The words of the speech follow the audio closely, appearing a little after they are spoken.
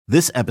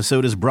This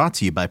episode is brought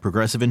to you by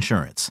Progressive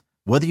Insurance.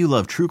 Whether you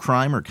love true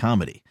crime or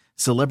comedy,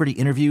 celebrity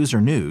interviews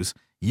or news,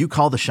 you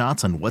call the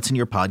shots on what's in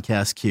your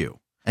podcast queue.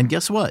 And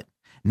guess what?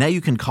 Now you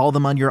can call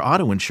them on your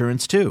auto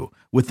insurance too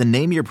with the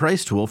Name Your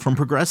Price tool from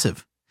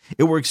Progressive.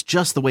 It works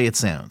just the way it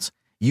sounds.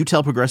 You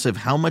tell Progressive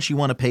how much you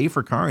want to pay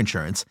for car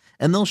insurance,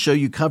 and they'll show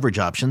you coverage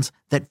options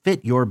that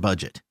fit your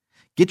budget.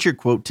 Get your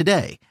quote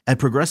today at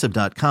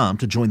Progressive.com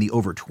to join the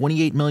over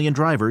 28 million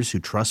drivers who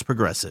trust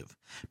Progressive.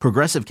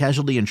 Progressive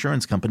Casualty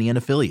Insurance Company and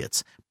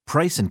Affiliates.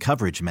 Price and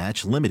coverage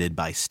match limited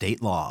by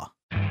state law.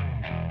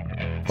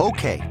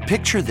 Okay,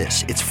 picture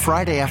this. It's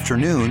Friday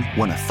afternoon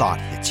when a thought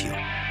hits you.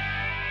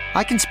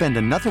 I can spend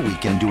another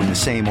weekend doing the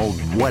same old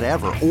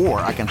whatever,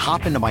 or I can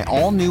hop into my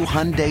all-new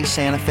Hyundai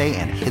Santa Fe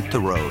and hit the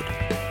road.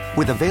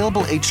 With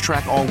available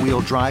H-Track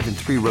all-wheel drive and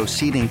 3-row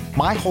seating,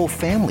 my whole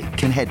family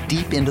can head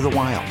deep into the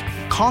wild.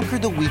 Conquer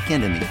the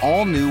weekend in the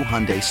all-new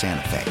Hyundai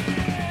Santa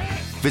Fe.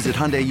 Visit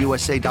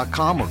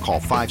HyundaiUSA.com or call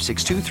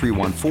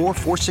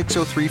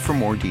 562-314-4603 for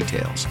more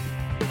details.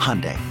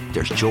 Hyundai,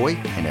 there's joy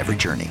in every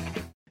journey.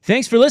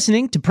 Thanks for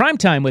listening to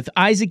Primetime with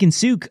Isaac and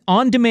Suk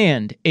on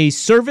Demand, a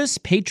Service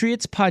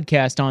Patriots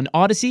podcast on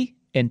Odyssey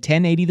and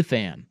 1080 The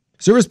Fan.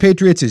 Service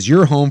Patriots is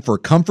your home for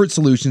comfort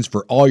solutions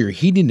for all your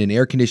heating and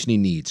air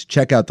conditioning needs.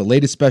 Check out the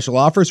latest special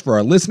offers for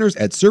our listeners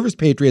at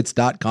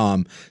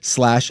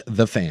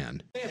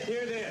servicepatriots.com/thefan.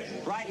 Hear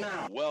this right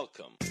now.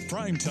 Welcome.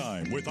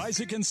 Primetime with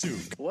Isaac and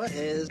Suk. What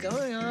is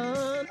going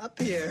on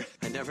up here?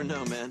 I never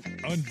know, man.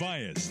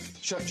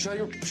 Unbiased. Shut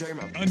your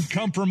mouth.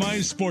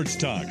 Uncompromised sports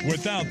talk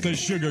without the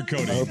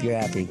sugarcoating. I hope you're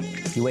happy.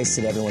 You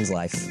wasted everyone's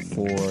life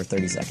for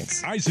 30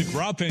 seconds. Isaac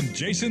Roth and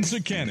Jason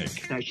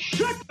Sukanik. Now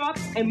shut up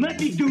and let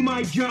me do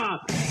my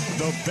job.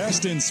 The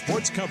best in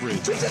sports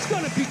coverage. We're just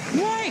gonna be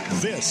quiet.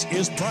 This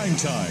is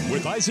Primetime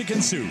with Isaac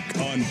and Suk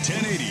on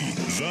 1080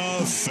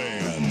 The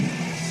Fan.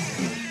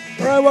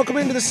 All right, welcome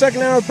into the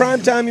second hour of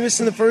Primetime. You missed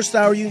in the first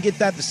hour, you can get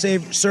that the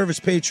Service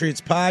Patriots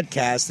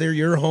podcast. They're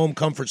your home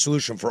comfort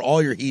solution for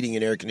all your heating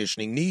and air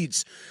conditioning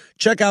needs.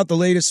 Check out the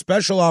latest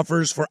special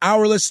offers for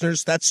our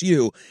listeners, that's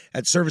you,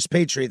 at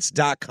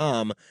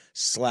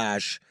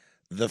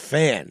servicepatriots.com/thefan.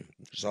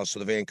 There's also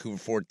the Vancouver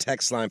Ford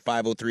text line,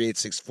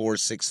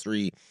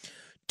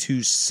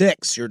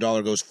 503-864-6326. Your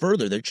dollar goes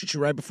further. They treat you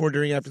right before,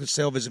 during, after the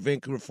sale. Visit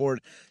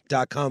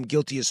VancouverFord.com.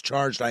 Guilty as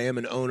charged. I am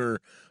an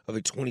owner of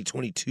a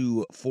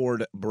 2022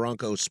 Ford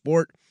Bronco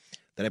Sport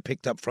that I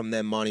picked up from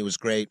them. Monty was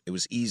great. It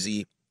was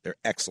easy. They're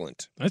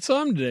excellent. I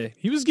saw him today.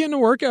 He was getting a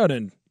workout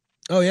in.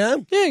 Oh, yeah?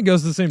 Yeah, he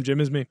goes to the same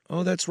gym as me.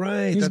 Oh, that's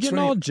right. He's getting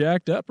all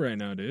jacked up right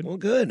now, dude. Well,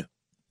 good.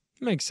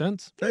 Makes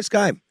sense. Nice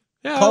guy.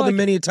 Yeah, Called him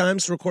many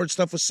times to record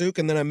stuff with Suk,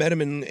 and then I met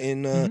him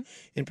in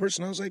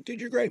person. I was like,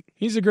 dude, you're great.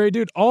 He's a great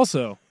dude.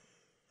 Also,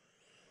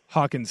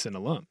 Hawkinson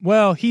alum.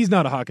 Well, he's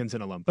not a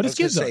Hawkinson alum, but his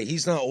kids are.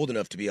 He's not old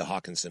enough to be a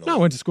Hawkinson alum. No, I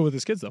went to school with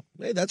his kids, though.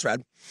 Hey, that's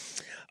rad.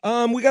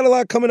 We got a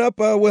lot coming up.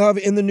 We'll have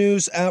in the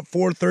news at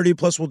 4:30,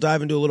 plus we'll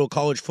dive into a little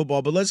college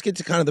football. But let's get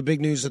to kind of the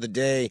big news of the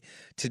day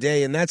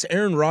today, and that's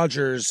Aaron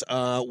Rodgers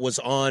was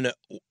on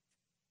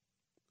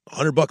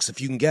 $100 if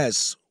you can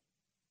guess.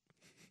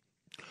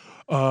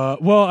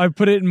 Well, I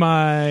put it in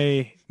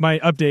my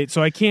update,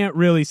 so I can't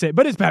really say,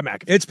 but it's Pat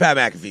McAfee. It's Pat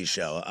McAfee's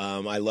show.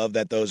 I love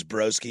that those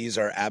broskies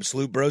are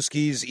absolute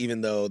broskies, even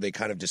though they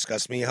kind of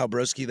disgust me how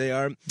broski they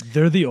are.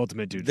 They're the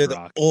ultimate dude. They're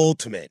the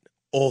ultimate.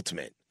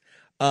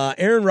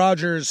 Aaron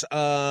Rodgers,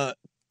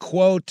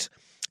 quote,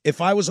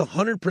 "If I was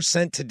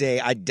 100% today,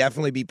 I'd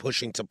definitely be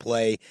pushing to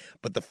play,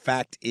 but the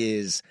fact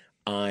is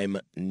I'm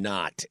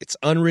not. It's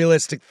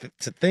unrealistic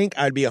to think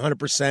I'd be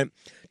 100%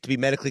 to be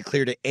medically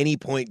cleared at any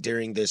point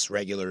during this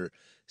regular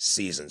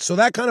season." So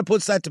that kind of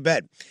puts that to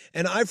bed.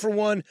 And I, for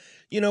one,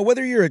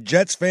 whether you're a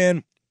Jets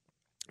fan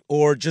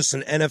or just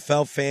an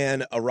NFL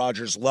fan, a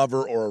Rodgers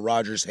lover or a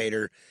Rodgers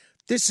hater,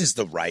 this is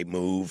the right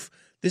move.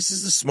 This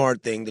is the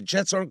smart thing. The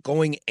Jets aren't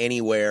going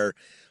anywhere.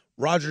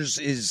 Rodgers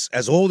is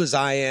as old as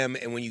I am,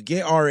 and when you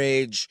get our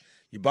age,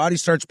 your body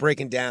starts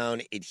breaking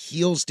down. It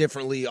heals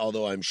differently,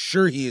 although I'm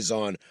sure he is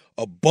on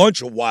a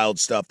bunch of wild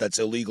stuff that's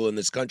illegal in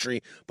this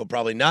country, but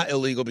probably not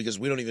illegal because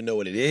we don't even know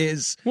what it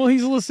is. Well,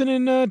 he's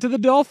listening to the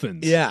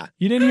Dolphins. Yeah.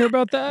 You didn't hear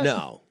about that?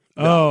 No.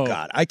 Oh.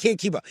 God. I can't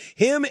keep up.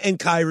 Him and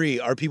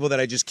Kyrie are people that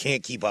I just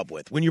can't keep up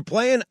with. When you're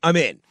playing, I'm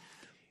in.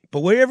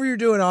 But whatever you're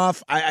doing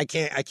off, I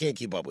can't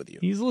keep up with you.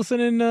 He's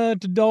listening to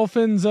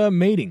Dolphins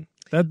mating.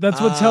 That's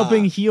what's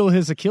helping heal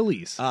his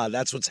Achilles.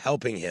 That's what's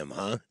helping him,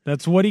 huh?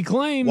 That's what he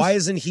claims. Why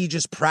isn't he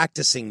just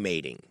practicing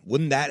mating?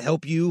 Wouldn't that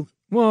help you?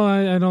 Well,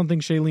 I don't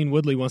think Shailene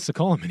Woodley wants to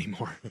call him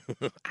anymore.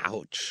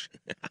 Ouch.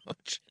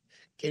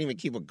 Can't even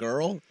keep a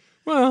girl?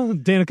 Well,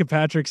 Danica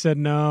Patrick said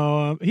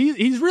no.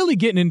 He's really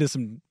getting into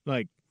some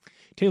like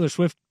Taylor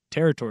Swift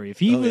territory. If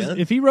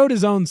he wrote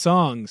his own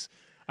songs,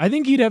 I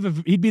think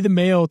he'd be the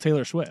male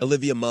Taylor Swift.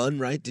 Olivia Munn,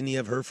 right? Didn't he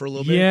have her for a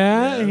little bit?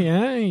 Yeah,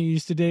 he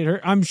used to date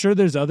her. I'm sure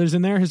there's others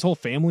in there. His whole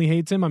family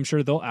hates him. I'm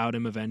sure they'll out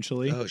him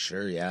eventually. Oh,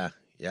 sure, yeah.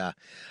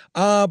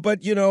 But,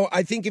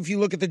 I think if you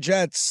look at the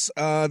Jets,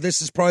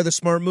 this is probably the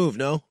smart move,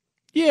 no?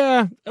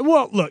 Yeah.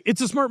 Well, look,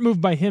 it's a smart move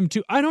by him,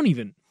 too.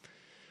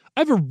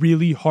 I have a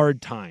really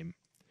hard time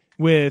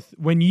with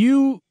when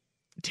you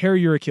tear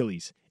your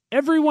Achilles.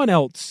 Everyone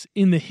else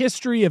in the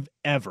history of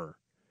ever,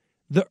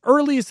 the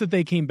earliest that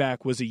they came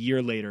back was a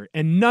year later,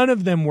 and none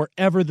of them were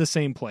ever the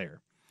same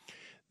player.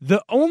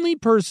 The only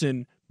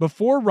person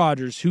before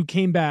Rodgers who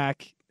came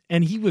back,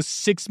 and he was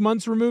 6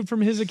 months removed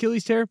from his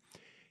Achilles tear,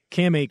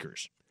 Cam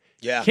Akers.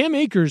 Yeah. Cam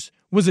Akers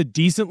was a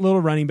decent little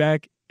running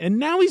back, and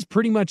now he's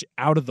pretty much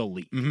out of the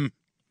league. Mm-hmm.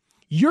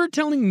 You're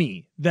telling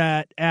me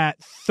that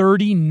at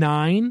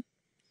 39,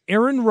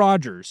 Aaron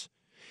Rodgers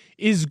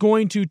is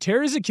going to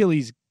tear his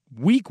Achilles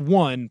week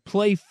 1,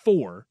 play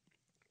 4,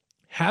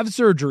 have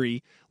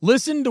surgery,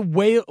 listen to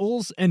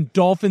whales and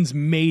dolphins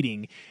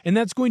mating, and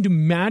that's going to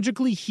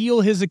magically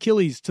heal his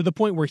Achilles to the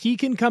point where he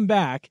can come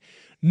back,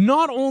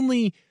 not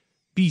only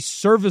be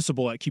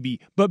serviceable at QB,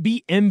 but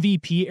be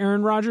MVP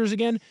Aaron Rodgers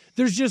again?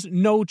 There's just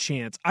no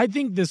chance. I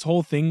think this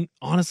whole thing,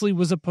 honestly,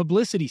 was a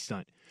publicity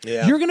stunt.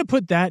 Yeah. You're going to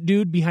put that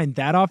dude behind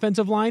that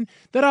offensive line?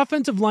 That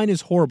offensive line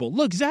is horrible.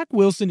 Look, Zach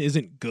Wilson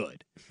isn't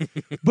good,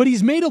 but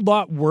he's made a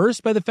lot worse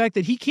by the fact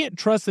that he can't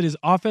trust that his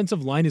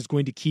offensive line is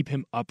going to keep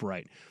him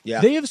upright. Yeah.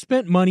 They have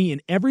spent money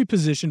in every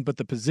position but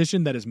the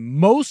position that is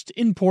most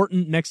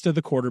important next to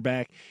the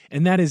quarterback,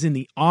 and that is in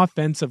the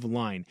offensive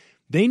line.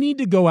 They need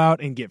to go out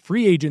and get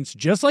free agents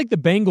just like the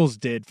Bengals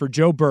did for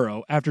Joe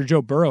Burrow after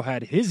Joe Burrow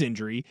had his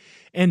injury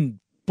and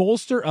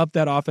bolster up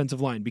that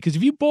offensive line. Because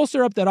if you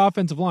bolster up that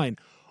offensive line,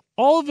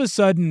 all of a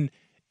sudden,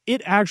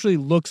 it actually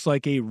looks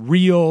like a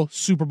real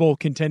Super Bowl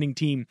contending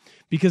team,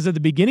 because at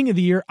the beginning of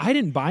the year, I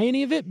didn't buy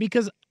any of it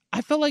because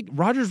I felt like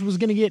Rodgers was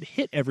going to get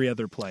hit every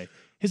other play.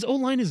 His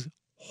O-line is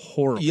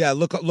horrible. Yeah,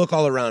 look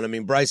all around. I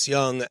mean, Bryce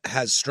Young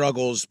has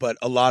struggles, but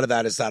a lot of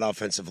that is that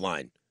offensive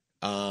line.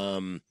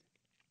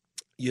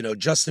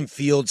 Justin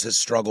Fields has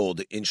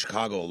struggled in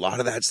Chicago. A lot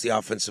of that's the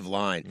offensive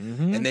line.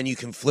 Mm-hmm. And then you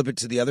can flip it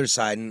to the other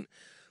side and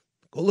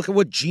go look at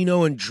what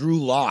Geno and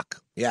Drew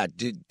Lock. Yeah,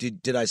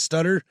 did I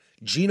stutter?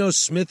 Geno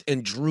Smith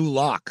and Drew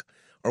Lock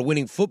are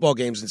winning football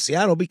games in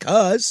Seattle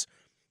because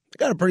they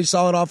got a pretty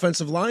solid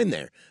offensive line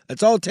there.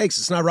 That's all it takes.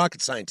 It's not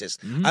rocket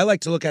scientists. Mm-hmm. I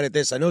like to look at it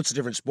this. I know it's a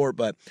different sport,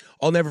 but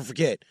I'll never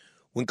forget.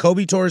 When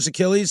Kobe tore his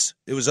Achilles,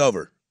 it was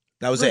over.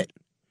 That was it.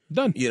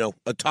 Done.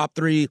 A top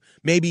 3,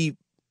 maybe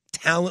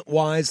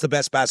talent-wise, the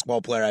best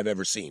basketball player I've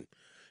ever seen.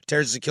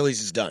 Tears his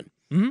Achilles, is done.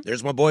 Mm-hmm.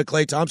 There's my boy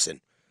Klay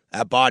Thompson.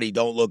 That body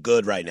don't look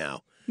good right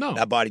now. No.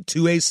 That body,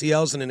 2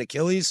 ACLs and an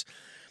Achilles.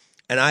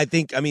 And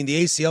the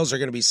ACLs are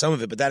going to be some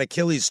of it, but that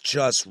Achilles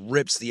just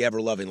rips the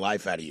ever-loving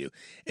life out of you.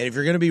 And if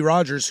you're going to be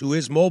Rodgers, who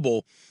is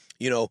mobile,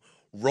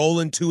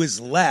 rolling to his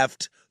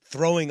left,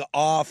 throwing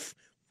off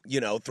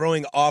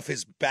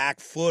his back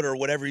foot or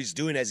whatever he's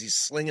doing as he's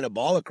slinging a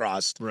ball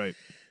across. Right.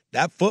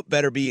 That foot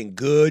better be in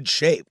good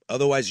shape.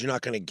 Otherwise, you're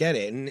not going to get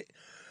it. And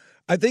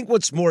I think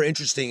what's more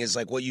interesting is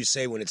like what you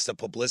say when it's the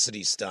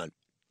publicity stunt.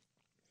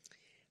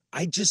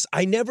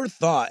 I never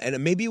thought,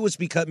 and maybe it was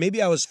because maybe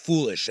I was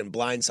foolish and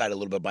blindsided a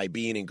little bit by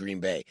being in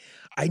Green Bay.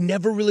 I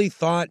never really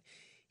thought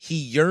he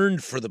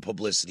yearned for the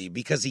publicity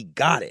because he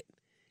got it.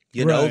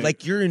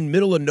 Like you're in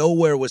middle of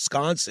nowhere,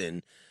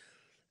 Wisconsin,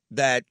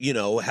 that,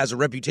 has a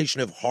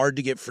reputation of hard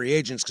to get free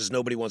agents because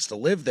nobody wants to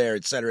live there,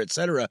 et cetera, et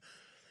cetera.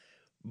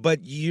 But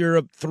you're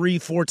a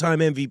 3-4-time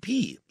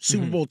MVP,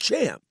 Super Bowl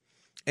champ,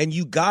 and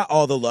you got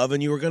all the love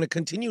and you were going to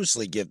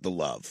continuously get the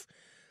love.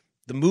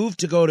 The move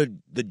to go to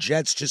the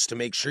Jets just to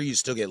make sure you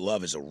still get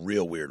love is a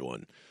real weird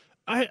one.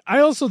 I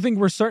also think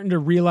we're starting to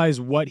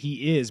realize what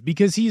he is,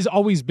 because he's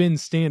always been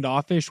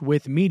standoffish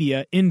with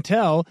media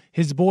until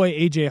his boy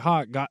A.J.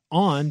 Hawk got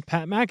on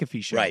Pat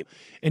McAfee's show. Right.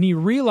 And he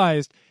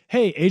realized,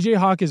 hey, A.J.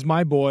 Hawk is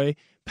my boy.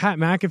 Pat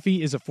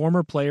McAfee is a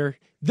former player.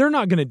 They're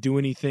not going to do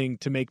anything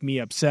to make me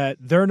upset.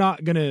 They're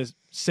not going to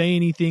say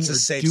anything or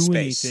do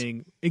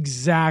anything.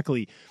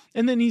 Exactly.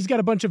 And then he's got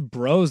a bunch of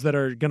bros that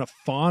are going to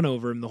fawn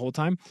over him the whole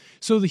time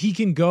so that he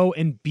can go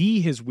and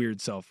be his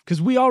weird self.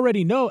 Because we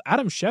already know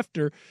Adam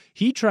Schefter,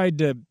 he tried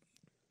to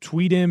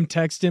tweet him,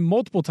 text him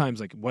multiple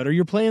times, like, what are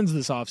your plans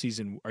this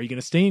offseason? Are you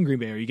going to stay in Green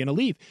Bay? Are you going to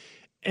leave?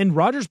 And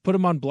Rodgers put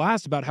him on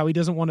blast about how he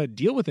doesn't want to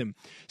deal with him.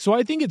 So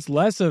I think it's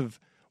less of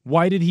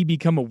why did he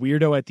become a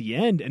weirdo at the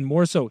end, and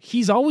more so,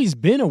 he's always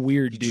been a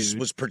weird dude. He just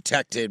was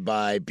protected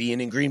by being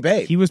in Green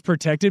Bay. He was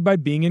protected by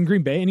being in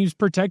Green Bay, and he was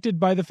protected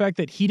by the fact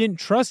that he didn't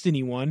trust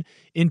anyone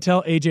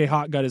until A.J.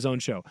 Hawk got his own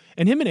show.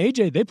 And him and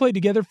A.J., they played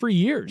together for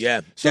years.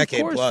 Yeah, so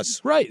decade plus.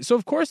 Right, so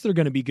of course they're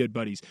going to be good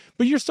buddies.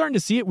 But you're starting to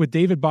see it with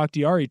David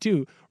Bakhtiari,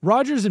 too.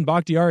 Rodgers and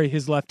Bakhtiari,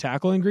 his left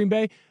tackle in Green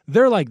Bay,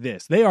 they're like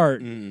this. They are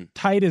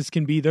tight as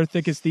can be. They're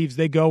thick as thieves.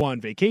 They go on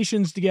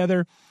vacations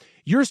together.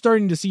 You're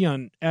starting to see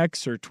on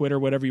X or Twitter,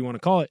 whatever you want to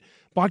call it,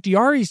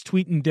 Bakhtiari's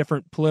tweeting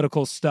different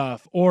political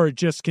stuff or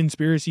just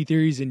conspiracy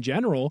theories in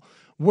general,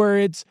 where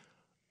it's,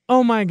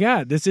 oh my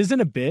God, this isn't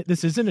a bit,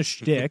 this isn't a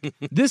shtick,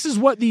 this is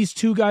what these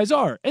two guys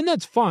are. And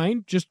that's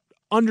fine, just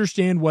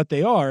understand what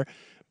they are,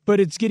 but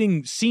it's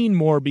getting seen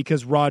more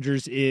because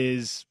Rodgers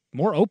is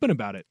more open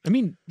about it. I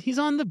mean, he's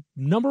on the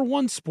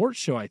 #1 sports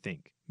show, I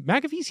think.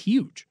 McAfee's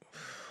huge.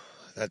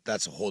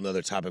 That's a whole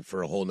nother topic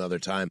for a whole nother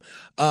time.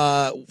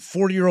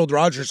 40-year-old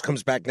Rodgers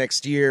comes back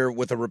next year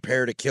with a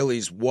repaired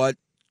Achilles. What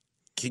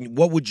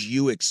would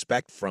you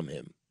expect from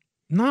him?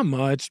 Not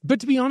much, but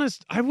to be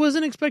honest, I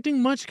wasn't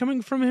expecting much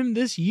coming from him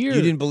this year.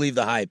 You didn't believe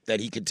the hype that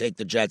he could take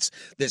the Jets,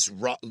 this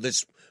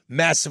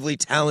massively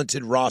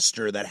talented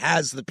roster that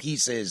has the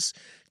pieces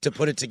to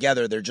put it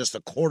together. They're just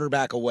a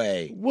quarterback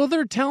away. Well,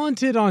 they're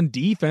talented on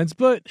defense,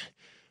 but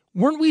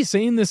weren't we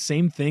saying the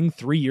same thing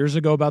 3 years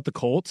ago about the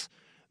Colts?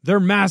 They're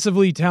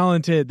massively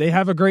talented. They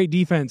have a great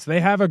defense.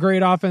 They have a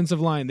great offensive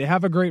line. They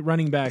have a great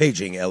running back.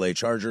 Paging LA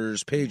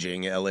Chargers.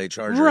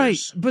 Right,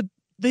 but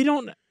they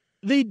don't.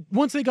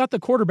 Once they got the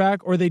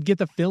quarterback, or they'd get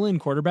the fill-in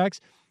quarterbacks,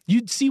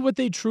 you'd see what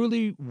they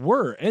truly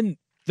were. And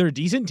they're a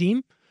decent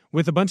team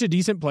with a bunch of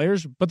decent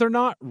players, but they're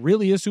not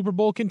really a Super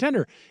Bowl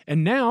contender.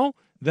 And now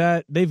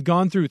that they've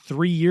gone through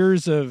 3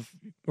 years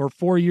or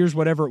 4 years,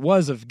 whatever it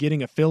was, of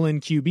getting a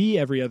fill-in QB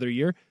every other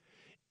year,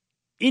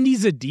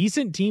 Indy's a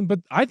decent team,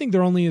 but I think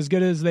they're only as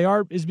good as they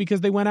are is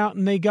because they went out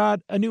and they got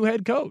a new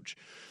head coach.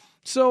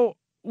 So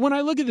when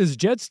I look at this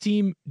Jets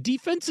team,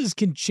 defenses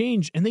can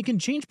change, and they can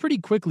change pretty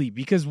quickly,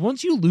 because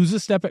once you lose a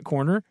step at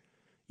corner,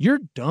 you're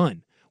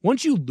done.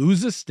 Once you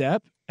lose a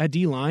step at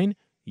D-line,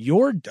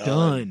 you're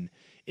done.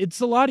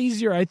 It's a lot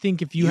easier, I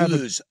think, if you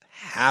lose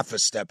half a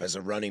step as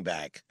a running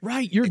back.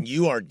 Right. And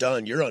you are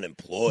done. You're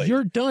unemployed.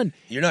 You're done.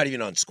 You're not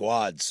even on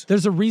squads.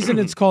 There's a reason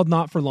it's called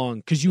not for long,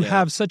 because you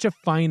have such a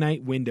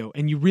finite window,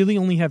 and you really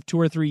only have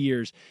 2 or 3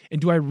 years. And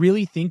do I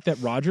really think that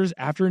Rodgers,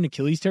 after an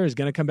Achilles tear, is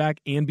going to come back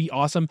and be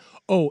awesome?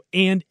 Oh,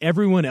 and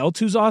everyone else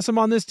who's awesome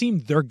on this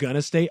team, they're going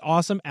to stay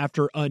awesome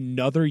after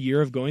another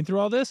year of going through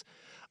all this?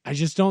 I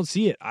just don't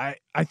see it. I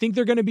think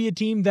they're going to be a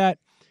team that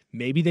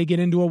maybe they get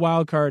into a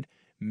wild card.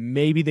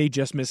 Maybe they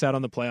just miss out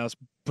on the playoffs,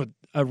 but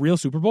a real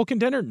Super Bowl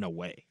contender? No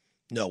way.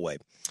 No way.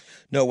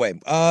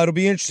 It'll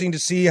be interesting to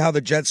see how the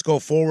Jets go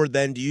forward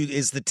then.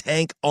 Is the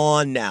tank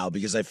on now?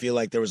 Because I feel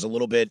like there was a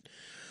little bit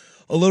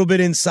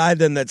inside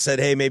them that said,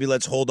 hey, maybe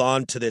let's hold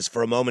on to this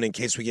for a moment in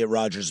case we get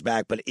Rodgers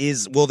back. But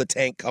will the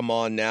tank come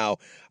on now?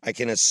 I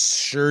can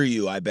assure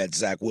you, I bet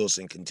Zach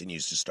Wilson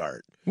continues to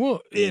start.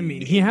 Well,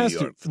 he has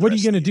to. What are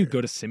you going to do?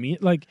 Go to Simeon?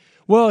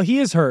 He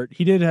is hurt.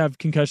 He did have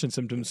concussion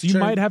symptoms, so you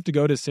might have to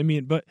go to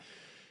Simeon. But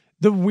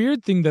the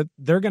weird thing that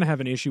they're going to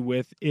have an issue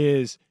with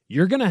is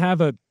you're going to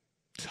have a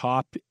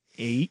top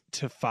 8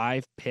 to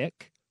 5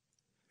 pick.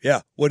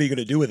 Yeah. What are you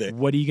going to do with it?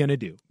 What are you going to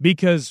do?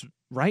 Because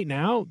right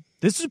now,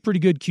 this is a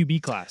pretty good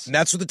QB class. And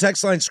that's what the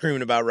text line's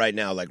screaming about right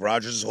now. Like,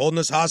 Rodgers is holding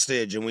us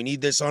hostage, and we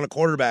need this on a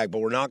quarterback, but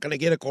we're not going to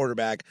get a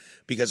quarterback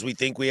because we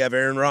think we have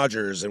Aaron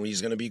Rodgers, and he's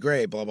going to be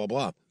great, blah, blah,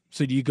 blah.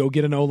 So do you go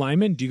get an O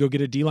lineman? Do you go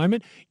get a D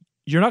lineman?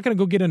 You're not going to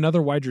go get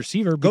another wide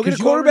receiver. Go get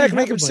a quarterback,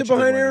 make him sit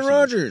behind Aaron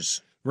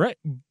Rodgers. Right.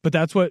 But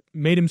that's what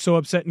made him so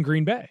upset in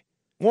Green Bay.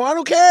 Well, I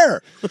don't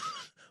care.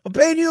 I'm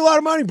paying you a lot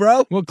of money,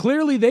 bro. Well,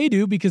 clearly they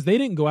do, because they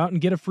didn't go out and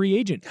get a free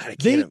agent.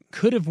 They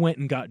could have went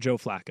and got Joe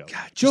Flacco.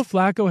 Joe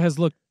Flacco has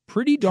looked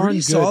pretty darn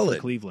good solid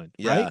for Cleveland,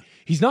 right?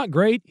 He's not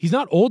great. He's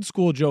not old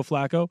school Joe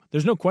Flacco.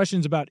 There's no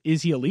questions about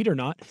is he elite or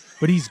not,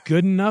 but he's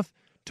good enough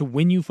to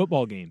win you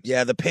football games.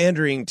 Yeah, the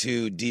pandering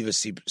to diva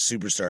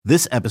superstar.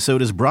 This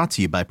episode is brought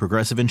to you by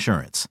Progressive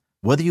Insurance.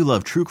 Whether you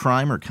love true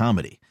crime or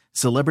comedy,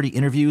 celebrity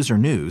interviews or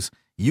news,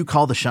 you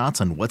call the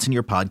shots on what's in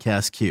your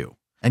podcast queue.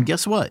 And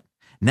guess what?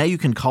 Now you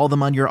can call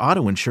them on your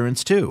auto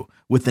insurance too,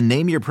 with the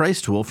Name Your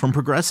Price tool from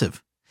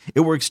Progressive.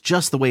 It works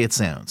just the way it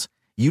sounds.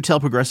 You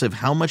tell Progressive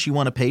how much you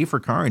want to pay for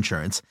car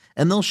insurance,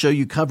 and they'll show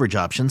you coverage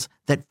options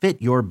that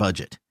fit your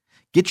budget.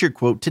 Get your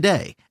quote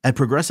today at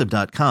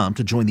Progressive.com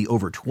to join the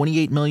over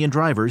 28 million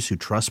drivers who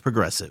trust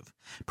Progressive.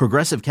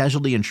 Progressive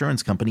Casualty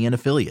Insurance Company and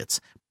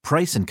Affiliates.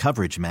 Price and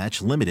coverage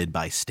match limited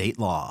by state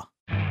law.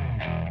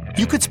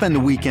 You could spend the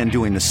weekend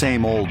doing the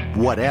same old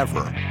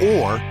whatever,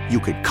 or you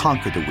could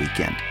conquer the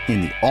weekend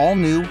in the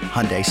all-new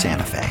Hyundai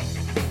Santa Fe.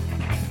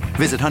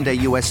 Visit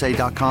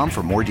HyundaiUSA.com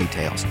for more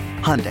details.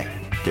 Hyundai,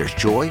 there's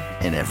joy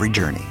in every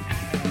journey.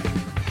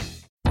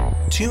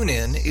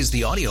 TuneIn is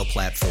the audio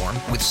platform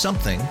with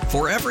something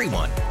for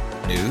everyone.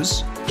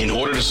 News. In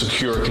order to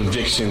secure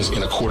convictions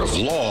in a court of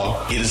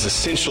law, it is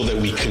essential that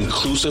we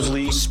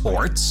conclusively.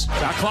 Sports.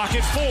 Shot clock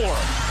at 4.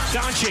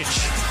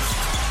 Doncic.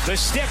 The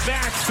step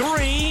back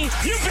 3.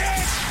 You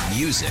bet.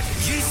 Music.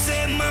 You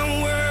set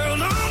my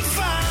world on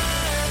fire.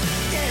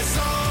 Yes,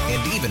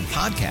 and even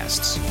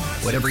podcasts.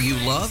 Whatever you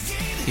love,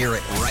 hear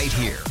it right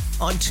here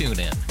on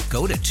TuneIn.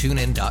 Go to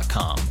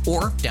TuneIn.com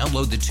or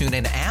download the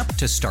TuneIn app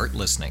to start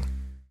listening.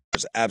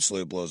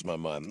 Absolutely blows my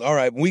mind. All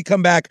right, when we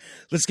come back,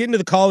 let's get into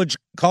the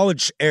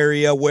college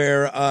area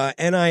where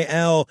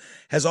NIL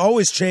has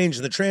always changed,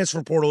 and the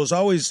transfer portal has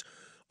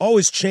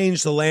always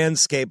changed the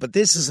landscape, but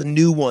this is a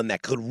new one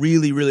that could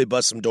really, really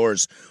bust some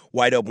doors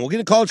wide open. We'll get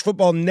into college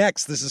football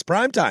next. This is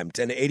Primetime,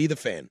 1080 The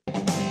Fan.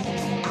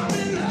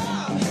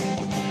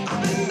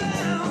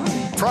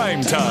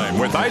 Primetime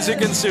with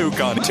Isaac and Suk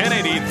on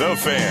 1080 The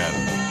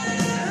Fan.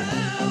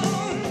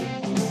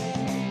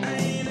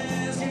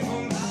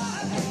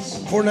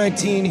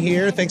 419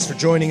 here. Thanks for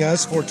joining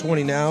us.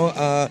 420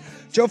 now.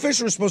 Joe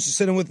Fisher was supposed to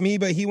sit in with me,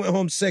 but he went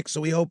home sick,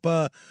 so we hope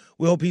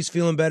he's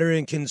feeling better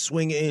and can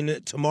swing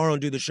in tomorrow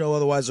and do the show.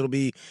 Otherwise, it'll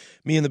be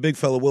me and the big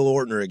fella, Will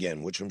Ortner,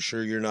 again, which I'm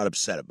sure you're not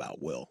upset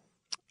about, Will.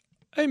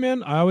 Hey,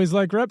 man, I always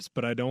like reps,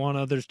 but I don't want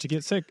others to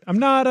get sick. I'm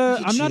not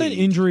an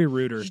injury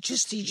rooter. You're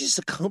just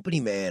a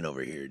company man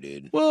over here,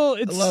 dude. Well,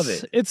 I love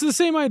it. It's the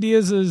same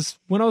ideas as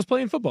when I was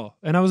playing football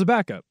and I was a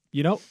backup.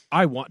 You know,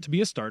 I want to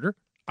be a starter.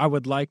 I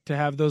would like to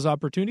have those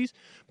opportunities,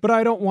 but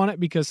I don't want it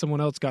because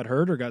someone else got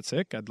hurt or got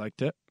sick. I'd like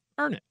to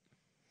earn it.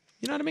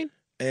 You know what I mean?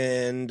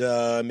 And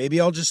maybe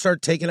I'll just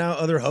start taking out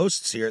other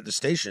hosts here at the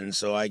station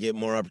so I get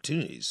more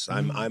opportunities.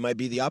 I might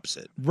be the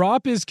opposite.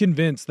 Rob is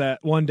convinced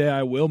that one day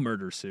I will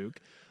murder Souk.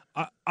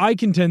 I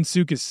contend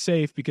Souk is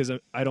safe because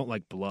I don't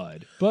like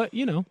blood. But,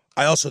 you know.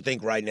 I also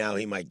think right now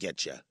he might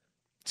get you.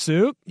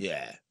 Souk?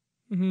 Yeah.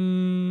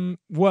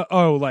 What?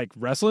 Oh, like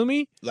wrestling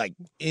me? Like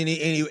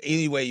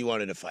any way you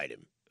wanted to fight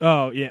him.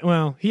 Oh, yeah.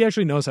 Well, he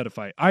actually knows how to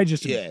fight. I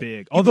just am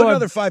big. Although put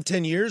another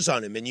 5-10 years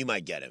on him and you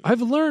might get him.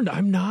 I've learned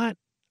I'm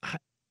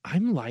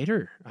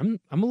lighter.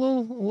 I'm a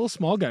little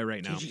small guy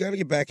right now. Dude, you got to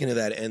get back into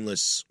that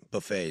endless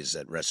buffets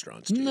at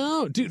restaurants, dude.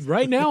 No, dude,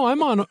 right now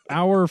I'm on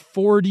hour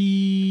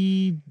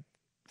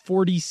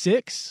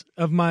 46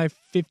 of my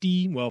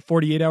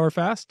 48-hour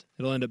fast.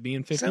 It'll end up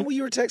being 50. Is that what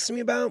you were texting me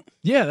about?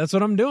 Yeah, that's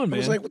what I'm doing, man. I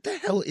was like, what the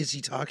hell is he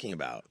talking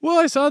about? Well,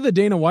 I saw the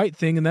Dana White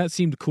thing, and that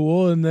seemed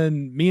cool. And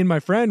then me and my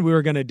friend, we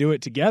were going to do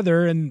it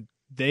together, and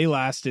they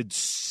lasted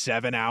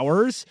 7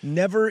 hours.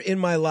 Never in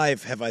my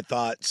life have I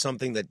thought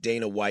something that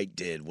Dana White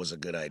did was a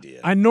good idea.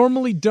 I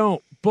normally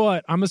don't,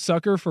 but I'm a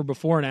sucker for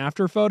before and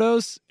after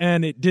photos,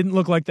 and it didn't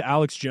look like the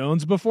Alex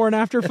Jones before and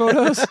after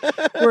photos,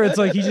 where it's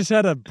like he just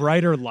had a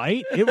brighter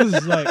light. It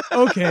was like,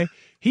 okay,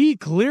 he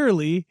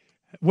clearly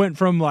went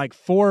from like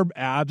 4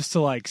 abs to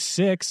like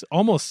 6,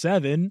 almost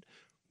 7.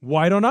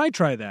 Why don't I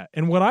try that?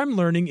 And what I'm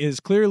learning is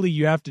clearly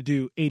you have to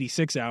do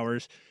 86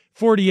 hours,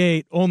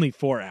 48, only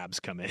 4 abs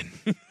come in.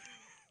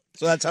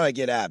 So that's how I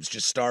get abs.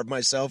 Just starve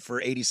myself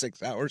for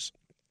 86 hours.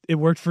 It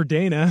worked for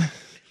Dana.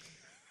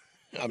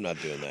 I'm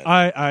not doing that.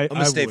 I'm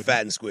going to stay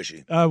fat and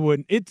squishy. I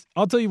wouldn't.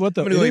 I'll tell you what,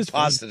 though. I'm going to eat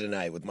pasta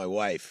tonight with my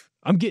wife.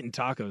 I'm getting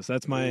tacos.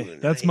 That's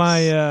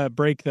my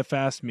break the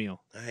fast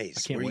meal.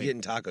 Nice. Where are you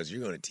getting tacos? You're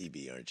going to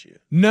TB, aren't you?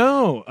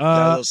 No.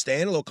 Got a little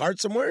stand, a little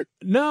cart somewhere?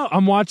 No,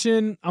 I'm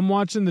watching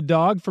the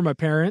dog for my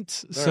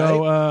parents.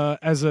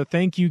 As a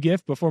thank you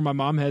gift before my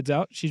mom heads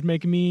out, she's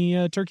making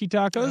me turkey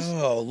tacos.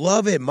 Oh,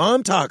 love it.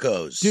 Mom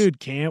tacos. Dude,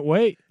 can't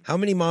wait. How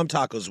many mom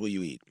tacos will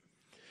you eat?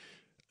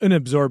 An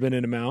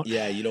exorbitant amount.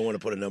 Yeah, you don't want to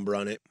put a number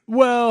on it?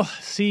 Well,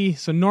 see,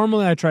 so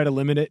normally I try to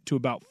limit it to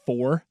about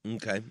 4.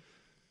 Okay.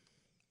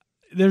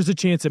 There's a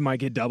chance it might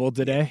get doubled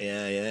today.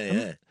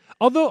 Yeah.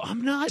 Although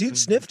I'm not. Dude,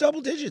 sniff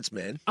double digits,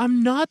 man.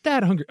 I'm not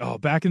that hungry. Oh,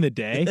 back in the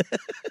day,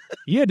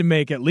 you had to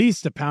make at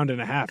least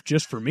 1.5 pounds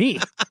just for me.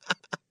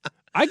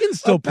 I can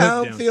still put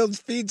down. Pound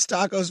feeds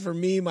tacos for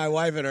me, my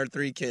wife, and our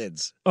 3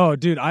 kids. Oh,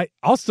 dude,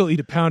 I'll still eat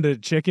 1 pound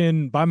of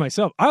chicken by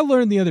myself. I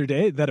learned the other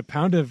day that 1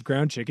 pound of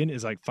ground chicken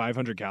is like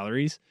 500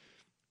 calories.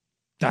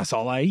 That's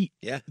all I eat.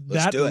 Yeah,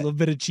 let's do it. A little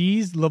bit of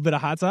cheese, a little bit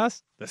of hot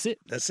sauce. That's it.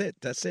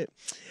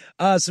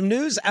 Some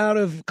news out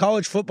of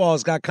college football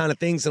has got kind of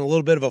things in a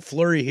little bit of a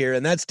flurry here,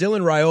 and that's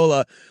Dylan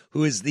Raiola,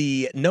 who is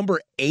the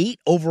number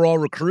 8 overall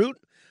recruit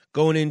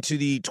going into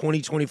the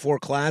 2024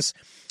 class.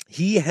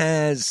 He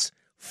has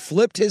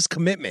flipped his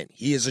commitment.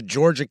 He is a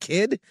Georgia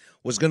kid,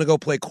 was going to go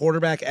play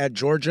quarterback at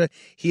Georgia.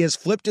 He has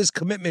flipped his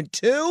commitment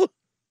to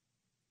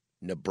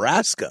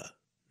Nebraska.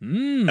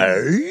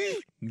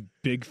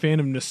 Big fan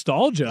of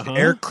nostalgia, huh?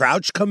 Eric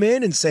Crouch come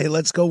in and say,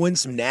 let's go win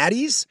some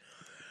natties.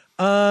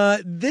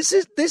 This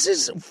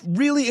is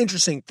really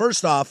interesting.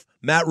 First off,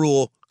 Matt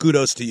Rule,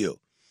 kudos to you.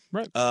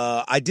 Right.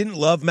 I didn't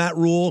love Matt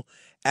Rule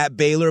at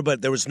Baylor,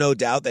 but there was no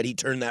doubt that he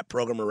turned that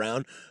program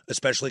around,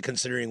 especially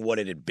considering what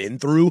it had been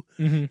through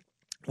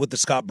with the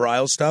Scott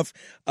Bryles stuff.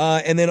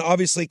 And then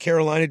obviously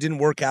Carolina didn't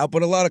work out,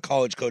 but a lot of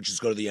college coaches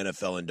go to the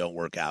NFL and don't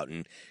work out.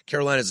 And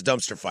Carolina's a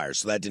dumpster fire,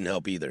 so that didn't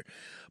help either.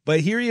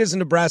 But here he is in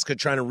Nebraska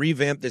trying to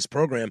revamp this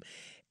program,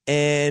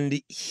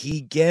 and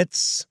he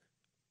gets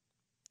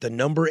the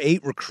number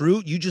 8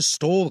 recruit. You just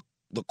stole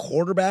the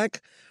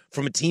quarterback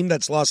from a team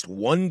that's lost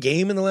 1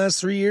 game in the last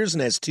 3 years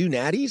and has 2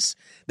 natties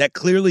that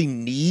clearly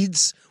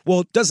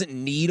doesn't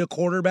need a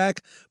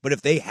quarterback, but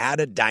if they had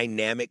a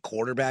dynamic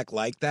quarterback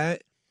like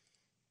that,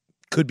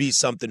 could be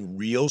something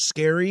real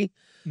scary.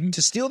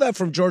 To steal that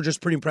from Georgia is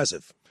pretty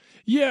impressive.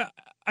 Yeah,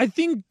 I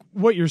think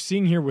what you're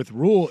seeing here with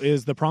Rule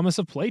is the promise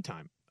of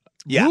playtime.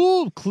 Yeah.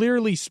 Rule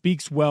clearly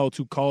speaks well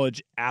to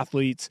college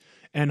athletes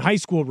and high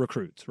school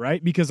recruits,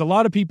 right? Because a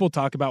lot of people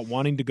talk about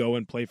wanting to go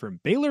and play for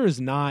him. Baylor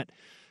is not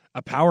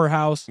a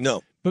powerhouse.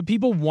 No. but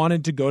people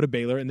wanted to go to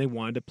Baylor and they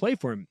wanted to play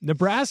for him.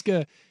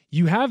 Nebraska,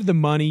 you have the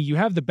money, you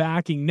have the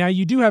backing. Now,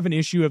 you do have an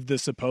issue of the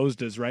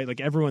supposeds, right? Like,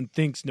 everyone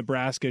thinks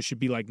Nebraska should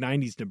be like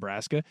 90s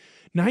Nebraska.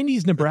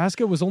 90s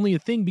Nebraska was only a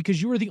thing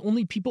because you were the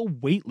only people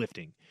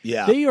weightlifting.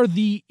 Yeah. They are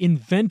the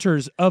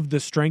inventors of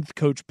the strength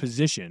coach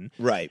position.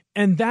 Right.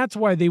 And that's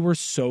why they were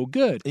so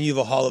good. And you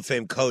have a Hall of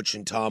Fame coach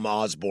in Tom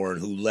Osborne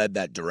who led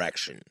that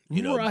direction,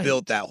 Right.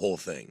 built that whole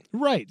thing.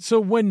 Right. So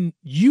when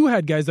you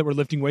had guys that were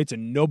lifting weights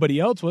and nobody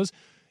else was,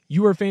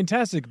 you were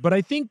fantastic. But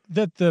I think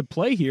that the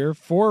play here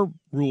for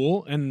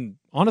Rule, and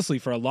honestly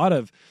for a lot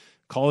of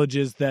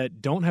colleges that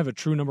don't have a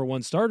true number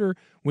one starter,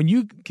 when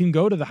you can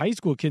go to the high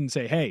school kid and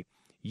say, hey,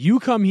 you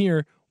come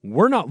here,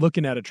 we're not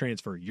looking at a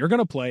transfer. You're going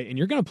to play, and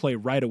you're going to play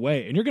right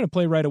away. And you're going to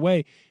play right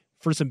away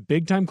for some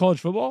big-time college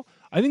football.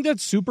 I think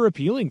that's super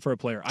appealing for a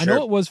player. Sure. I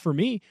know it was for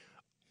me.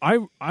 I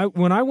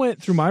when I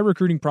went through my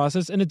recruiting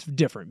process, and it's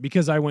different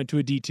because I went to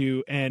a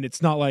D2, and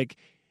it's not like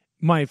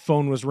my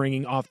phone was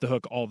ringing off the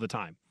hook all the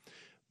time.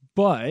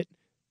 But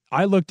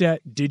I looked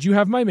at, did you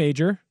have my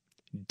major?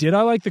 Did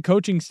I like the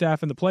coaching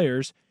staff and the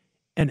players?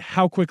 And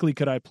how quickly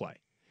could I play?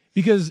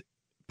 Because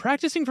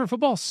practicing for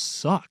football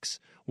sucks.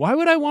 Why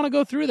would I want to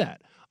go through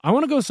that? I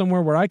want to go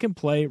somewhere where I can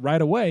play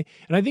right away.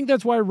 And I think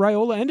that's why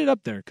Raiola ended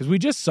up there, because we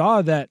just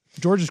saw that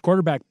Georgia's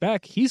quarterback,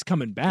 Beck, he's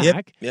coming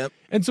back. Yep.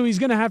 And so he's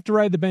going to have to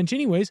ride the bench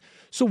anyways.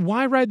 So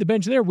why ride the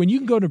bench there when you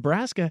can go to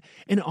Nebraska?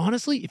 And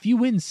honestly, if you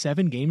win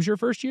 7 games your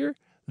first year,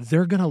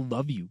 they're going to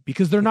love you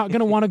because they're not going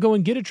to want to go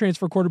and get a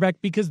transfer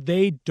quarterback because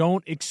they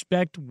don't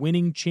expect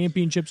winning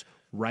championships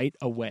right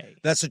away.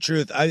 That's the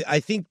truth. I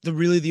think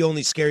the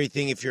only scary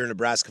thing, if you're a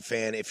Nebraska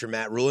fan, if you're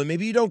Matt Rule, and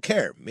maybe you don't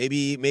care,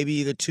 maybe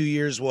the 2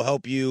 years will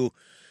help you,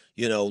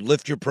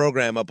 lift your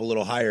program up a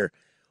little higher.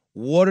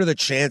 What are the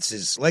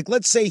chances? Like,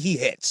 let's say he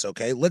hits,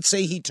 okay? Let's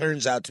say he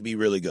turns out to be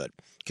really good.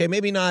 Okay,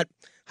 maybe not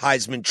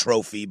Heisman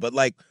Trophy, but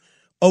like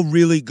a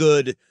really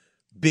good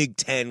Big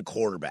Ten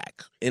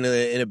quarterback in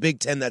a Big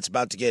Ten that's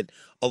about to get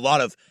a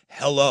lot of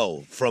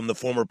hello from the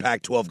former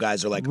Pac-12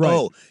 guys. Are like, right.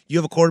 Oh, you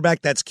have a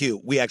quarterback? That's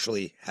cute. We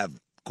actually have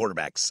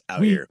quarterbacks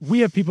out here. We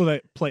have people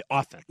that play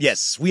offense.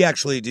 Yes, we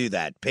actually do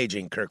that.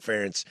 Paging Kirk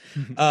Ferentz.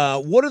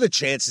 What are the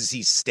chances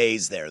he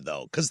stays there,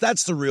 though? Because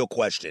that's the real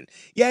question.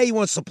 Yeah, he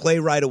wants to play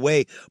right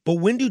away, but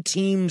when do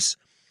teams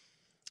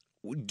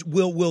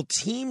will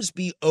teams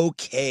be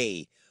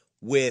okay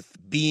with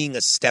being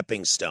a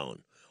stepping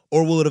stone?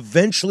 Or will it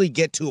eventually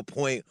get to a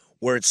point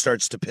where it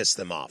starts to piss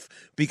them off?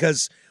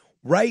 Because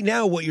right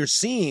now what you're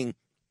seeing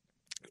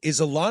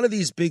is a lot of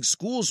these big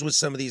schools with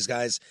some of these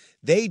guys,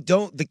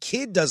 the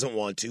kid doesn't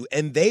want to,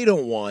 and they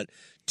don't want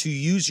to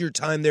use your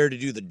time there to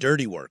do the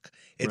dirty work.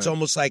 It's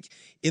almost like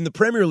in the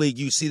Premier League,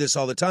 you see this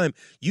all the time.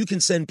 You can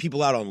send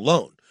people out on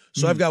loan.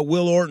 So I've got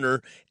Will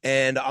Ortner,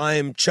 and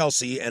I'm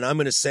Chelsea, and I'm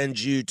going to send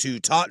you to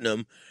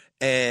Tottenham,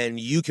 and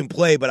you can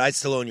play, but I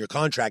still own your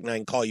contract, and I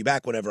can call you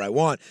back whenever I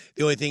want.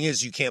 The only thing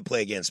is you can't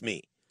play against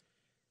me.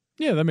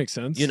 Yeah, that makes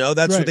sense.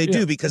 That's what they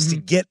do, because to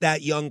get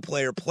that young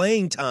player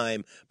playing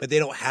time, but they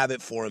don't have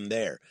it for him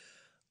there.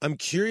 I'm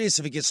curious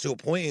if it gets to a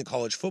point in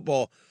college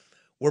football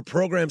where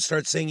programs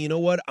start saying, you know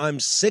what,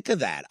 I'm sick of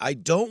that. I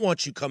don't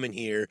want you coming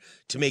here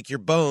to make your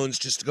bones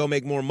just to go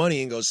make more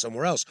money and go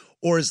somewhere else.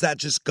 Or is that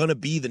just going to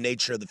be the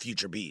nature of the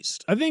future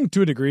beast? I think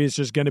to a degree it's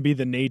just going to be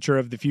the nature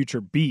of the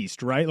future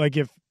beast, right? Like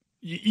if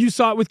you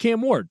saw it with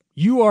Cam Ward.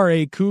 You are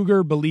a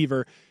Cougar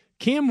believer.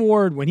 Cam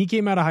Ward, when he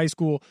came out of high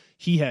school,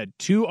 he had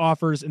 2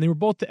 offers, and they were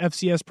both the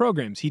FCS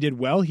programs. He did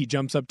well. He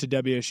jumps up to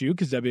WSU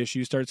because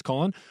WSU starts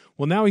calling.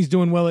 Well, now he's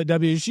doing well at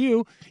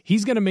WSU.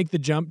 He's going to make the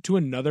jump to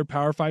another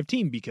Power 5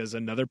 team because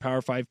another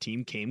Power 5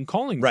 team came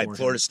calling for him. Right,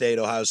 Florida State,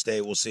 Ohio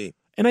State, we'll see.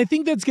 And I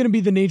think that's going to be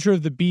the nature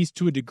of the beast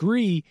to a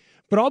degree,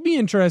 but I'll be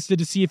interested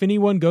to see if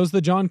anyone goes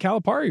the John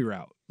Calipari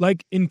route.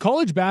 Like in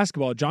college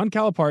basketball, John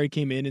Calipari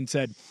came in and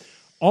said,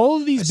 all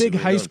of these big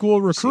high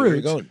school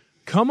recruits,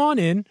 come on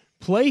in,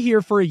 play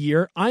here for a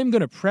year. I'm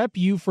going to prep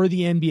you for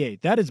the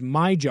NBA. That is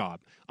my job.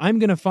 I'm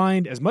going to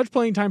find as much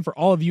playing time for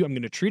all of you. I'm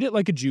going to treat it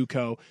like a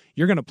JUCO.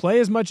 You're going to play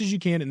as much as you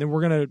can, and then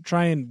we're going to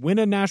try and win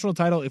a national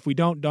title. If we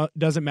don't,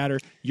 doesn't matter.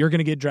 You're going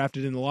to get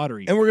drafted in the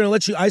lottery. And we're going to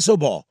let you ISO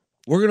ball.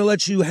 We're going to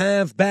let you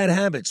have bad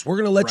habits. We're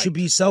going to let you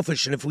be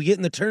selfish. And if we get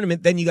in the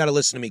tournament, then you got to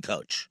listen to me,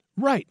 coach.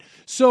 Right.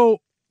 So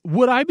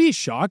would I be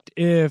shocked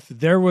if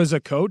there was a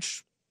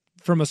coach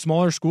from a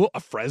smaller school, a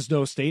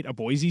Fresno State, a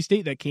Boise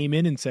State, that came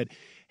in and said,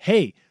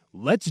 hey,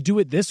 let's do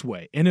it this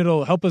way, and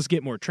it'll help us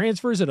get more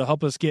transfers. It'll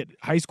help us get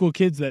high school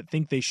kids that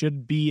think they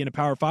should be in a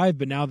Power 5,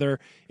 but now they're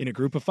in a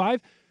group of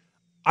 5.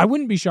 I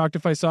wouldn't be shocked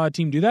if I saw a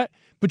team do that.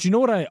 But you know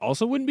what I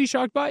also wouldn't be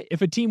shocked by?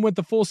 If a team went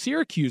the full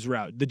Syracuse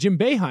route, the Jim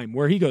Boeheim,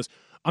 where he goes,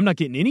 I'm not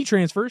getting any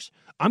transfers.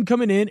 I'm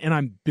coming in, and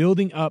I'm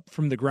building up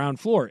from the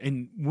ground floor.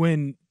 And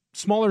when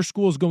smaller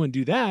schools go and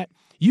do that,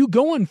 you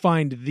go and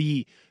find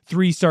the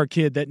 3-star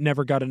kid that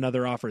never got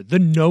another offer, the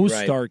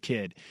no-star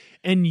kid.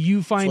 And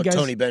you find That's what guys.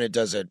 Tony Bennett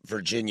does at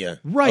Virginia.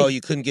 Right. Oh,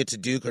 you couldn't get to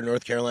Duke or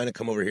North Carolina?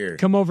 Come over here.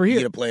 You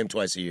get to play him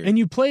twice a year. And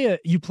you play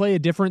a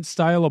different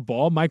style of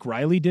ball. Mike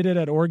Riley did it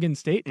at Oregon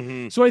State.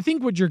 Mm-hmm. So I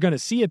think what you're going to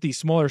see at these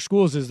smaller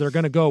schools is they're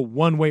going to go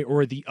one way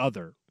or the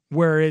other,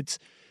 where it's,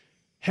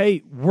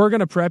 hey, we're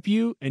going to prep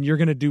you and you're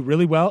going to do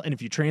really well. And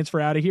if you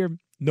transfer out of here,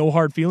 no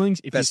hard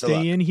feelings. If Best you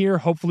stay in here,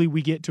 hopefully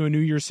we get to a New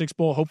Year's Six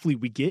Bowl. Hopefully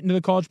we get into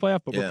the college playoff,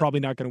 but we're probably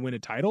not going to win a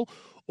title.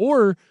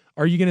 Or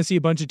are you going to see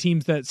a bunch of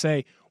teams that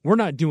say, we're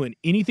not doing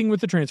anything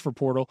with the transfer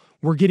portal.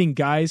 We're getting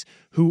guys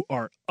who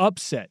are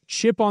upset,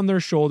 chip on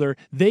their shoulder.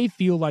 They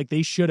feel like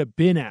they should have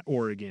been at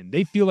Oregon.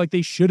 They feel like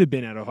they should have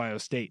been at Ohio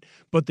State,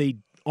 but they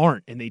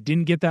aren't, and they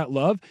didn't get that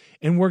love,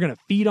 and we're going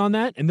to feed on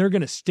that, and they're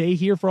going to stay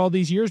here for all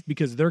these years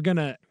because they're going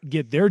to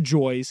get their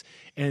joys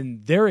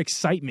and their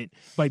excitement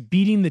by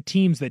beating the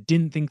teams that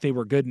didn't think they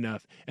were good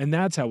enough, and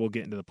that's how we'll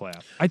get into the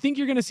playoff. I think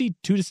you're going to see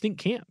 2 distinct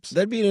camps.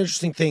 That'd be an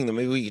interesting thing that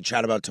maybe we could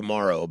chat about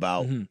tomorrow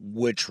about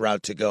which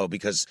route to go,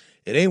 because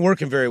it ain't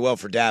working very well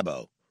for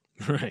Dabo.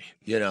 Right.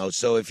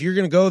 So if you're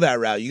going to go that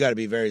route, you got to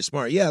be very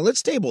smart. Yeah,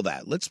 let's table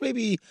that.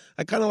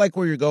 I kind of like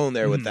where you're going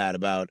there with that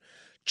about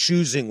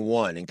choosing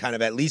one and kind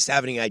of at least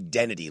having an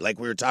identity, like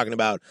we were talking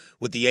about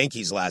with the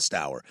Yankees last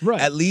hour. Right.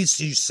 At least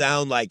you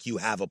sound like you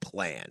have a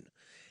plan.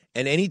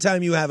 And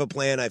anytime you have a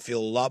plan, I feel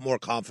a lot more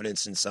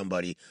confidence in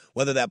somebody,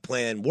 whether that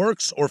plan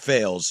works or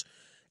fails.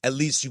 At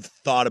least you've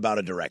thought about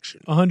a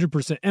direction.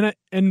 100%.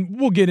 And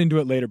we'll get into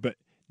it later, but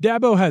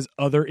Dabo has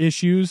other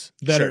issues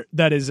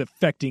that is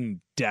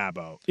affecting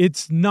Dabo.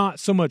 It's not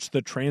so much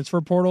the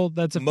transfer portal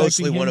that's affecting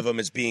Mostly him. one of them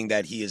is being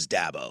that he is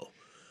Dabo.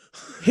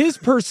 His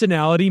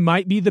personality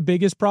might be the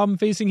biggest problem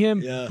facing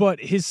him, Yeah. but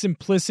his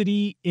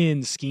simplicity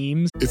in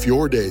schemes. If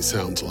your day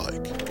sounds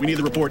like, We need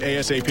the report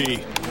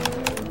ASAP.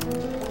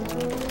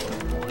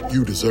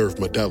 you deserve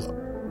Modelo.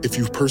 If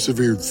you've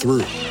persevered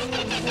through,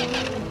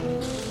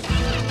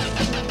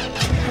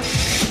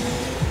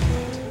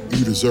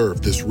 you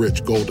deserve this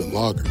rich golden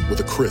lager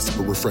with a crisp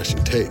but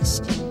refreshing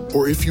taste.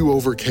 Or if you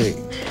overcame,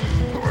 2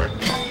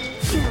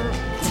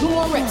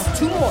 more reps,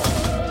 2 more.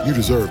 you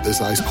deserve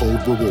this ice-cold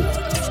reward.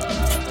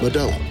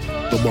 Modelo,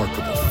 the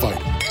Remarkable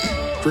Fighter.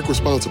 Drink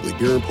responsibly.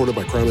 Beer imported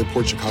by Crown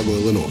Imports, Chicago,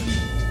 Illinois.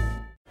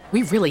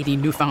 We really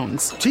need new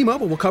phones.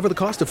 T-Mobile will cover the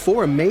cost of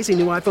 4 amazing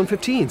new iPhone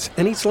 15s,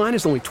 and each line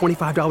is only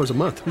 $25 a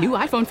month. New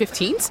iPhone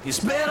 15s? It's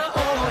better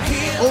over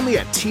here. Only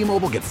at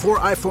T-Mobile, get 4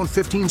 iPhone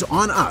 15s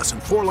on us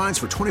and 4 lines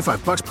for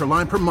 $25 per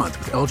line per month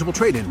with eligible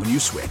trade-in when you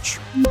switch.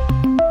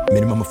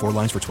 Minimum of 4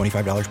 lines for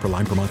 $25 per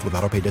line per month with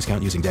autopay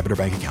discount using debit or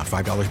bank account.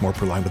 $5 more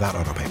per line without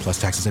autopay,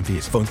 plus taxes and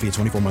fees. Phone fee at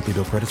 24 monthly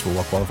bill credits for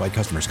well-qualified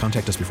customers.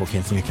 Contact us before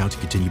canceling account to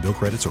continue bill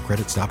credits or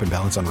credit stop and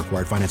balance on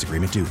required finance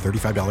agreement due.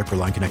 $35 per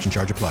line connection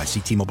charge applies. See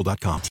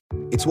T-Mobile.com.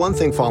 It's one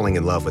thing falling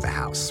in love with a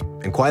house,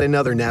 and quite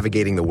another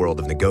navigating the world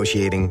of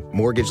negotiating,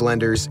 mortgage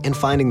lenders, and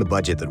finding the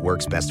budget that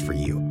works best for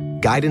you.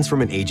 Guidance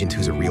from an agent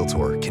who's a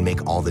Realtor can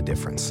make all the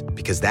difference,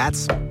 because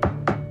that's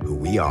who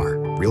we are.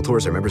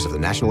 Realtors are members of the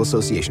National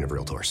Association of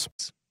Realtors.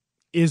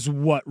 Is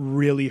what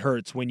really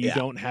hurts when you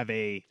don't have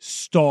a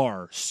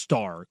star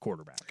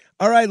quarterback.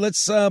 All right,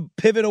 let's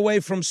pivot away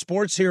from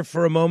sports here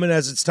for a moment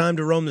as it's time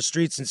to roam the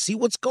streets and see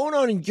what's going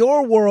on in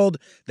your world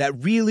that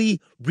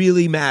really,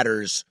 really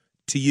matters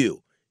to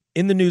you.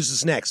 In the News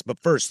is next, but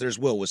first, there's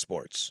Will with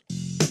sports.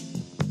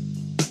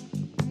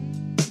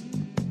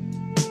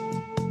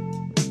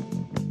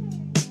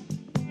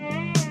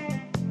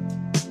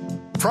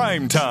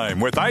 Prime Time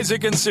with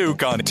Isaac and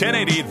Suk on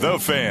 1080 The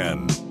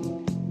Fan.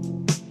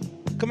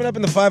 Coming up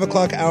in the 5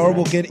 o'clock hour,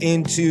 we'll get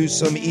into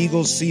some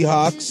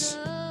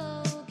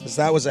Eagles-Seahawks, because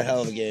that was a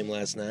hell of a game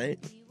last night.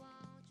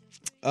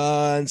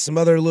 And some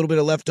other little bit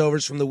of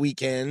leftovers from the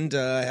weekend.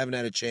 I haven't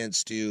had a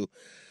chance to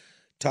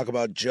talk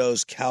about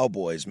Joe's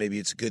Cowboys. Maybe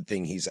it's a good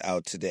thing he's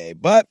out today.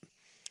 But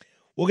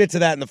we'll get to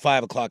that in the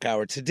 5 o'clock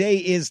hour. Today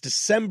is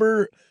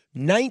December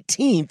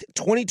 19th,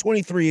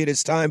 2023. It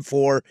is time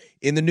for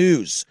In the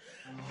News.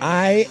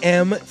 I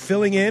am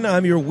filling in.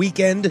 I'm your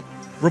weekend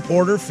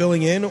reporter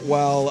filling in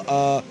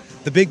while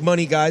the big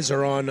money guys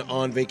are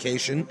on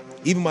vacation.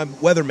 Even my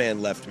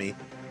weatherman left me.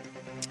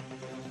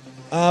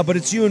 But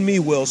it's you and me,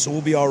 Will, so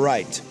we'll be all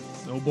right.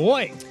 Oh,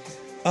 boy.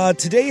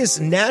 Today is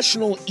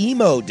National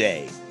Emo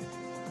Day.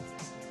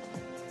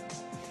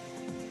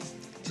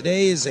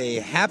 Today is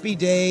a happy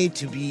day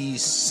to be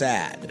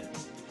sad.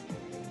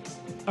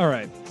 All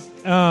right.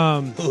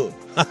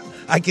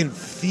 I can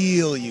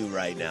feel you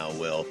right now,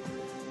 Will.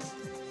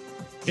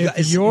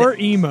 If you're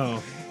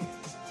emo,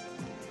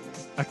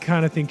 I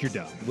kind of think you're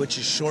dumb. Which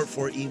is short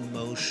for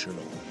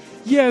emotional.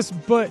 Yes,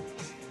 but...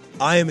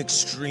 I am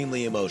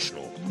extremely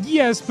emotional.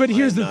 Yes, but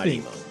here's the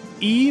thing.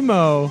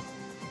 Emo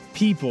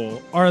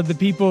people are the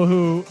people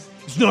who...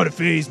 It's not a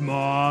phase,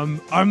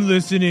 Mom. I'm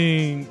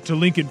listening to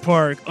Linkin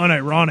Park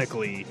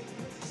unironically.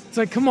 It's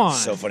like, come on.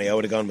 So funny. I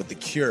would have gone with The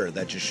Cure.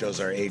 That just shows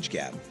our age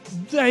gap.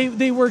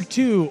 They work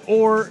too.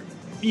 Or,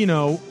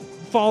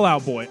 Fall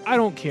Out Boy. I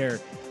don't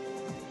care.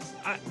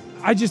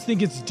 I just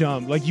think it's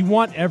dumb. Like, you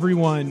want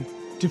everyone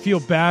to feel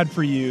bad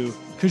for you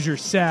because you're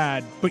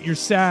sad, but you're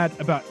sad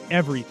about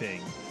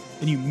everything,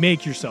 and you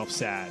make yourself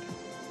sad.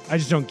 I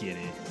just don't get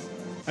it.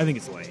 I think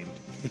it's lame.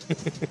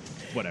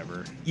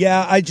 Whatever.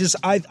 Yeah,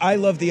 I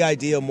love the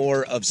idea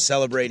more of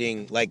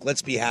celebrating, like,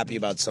 let's be happy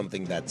about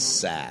something that's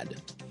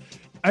sad.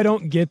 I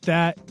don't get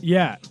that.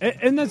 Yeah.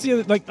 And that's the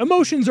other, like,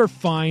 emotions are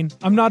fine.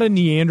 I'm not a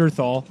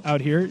Neanderthal out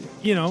here.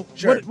 You know,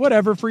 sure.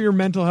 Whatever for your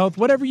mental health,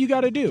 whatever you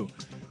got to do.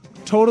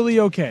 Totally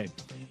okay.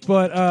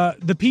 But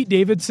the Pete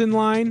Davidson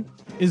line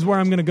is where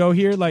I'm going to go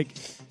here. Like,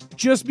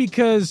 just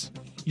because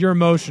you're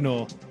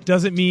emotional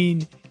doesn't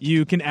mean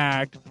you can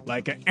act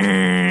like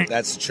a...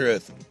 That's the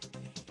truth.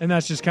 And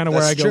that's just kind of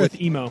where I go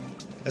with emo.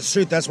 That's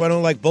the truth. That's why I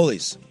don't like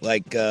bullies.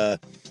 Like,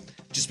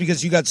 just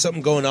because you got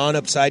something going on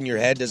upside in your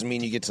head doesn't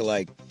mean you get to,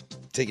 like,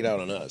 take it out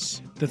on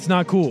us. That's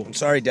not cool. I'm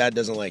sorry Dad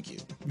doesn't like you.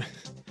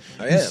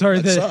 I'm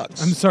sorry that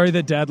sucks. I'm sorry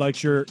that Dad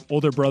likes your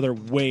older brother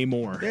way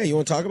more. Yeah, you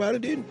want to talk about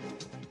it, dude?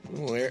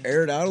 We'll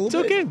air it out a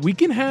little bit. It's okay. We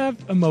can have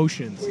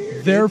emotions.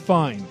 They're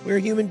fine. We're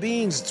human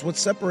beings. It's what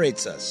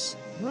separates us.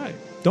 Right.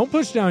 Don't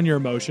push down your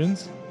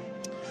emotions.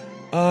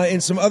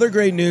 And some other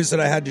great news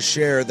that I had to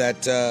share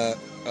that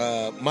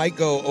might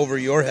go over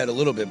your head a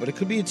little bit, but it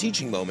could be a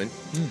teaching moment.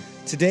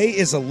 Today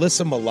is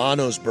Alyssa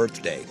Milano's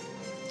birthday.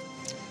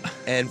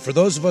 And for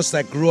those of us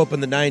that grew up in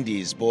the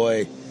 90s,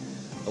 boy,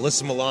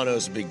 Alyssa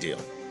Milano's a big deal.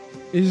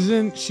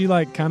 Isn't she,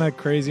 like, kind of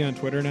crazy on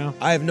Twitter now?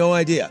 I have no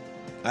idea.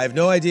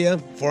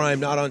 For I am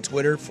not on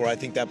Twitter, for I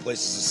think that place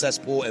is a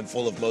cesspool and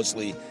full of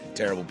mostly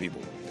terrible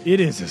people. It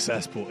is a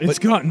cesspool. It's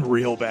gotten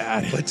real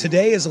bad. But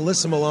today is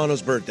Alyssa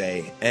Milano's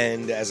birthday,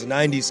 and as a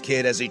 90s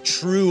kid, as a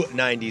true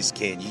 90s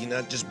kid, you're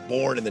not just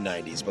born in the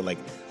 90s, but, like,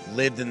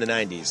 lived in the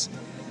 90s,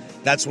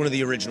 that's one of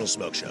the original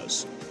smoke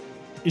shows.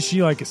 Is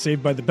she like a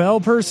Saved by the Bell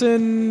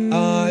person?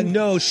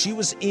 No, she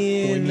was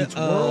in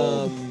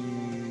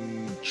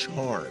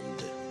Charmed.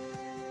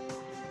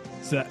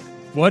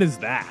 What is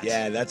that?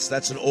 Yeah,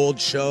 that's an old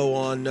show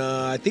on,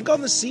 I think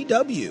on the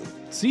CW.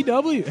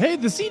 CW? Hey,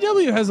 the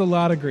CW has a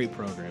lot of great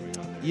programming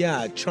on there.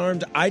 Yeah,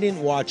 Charmed, I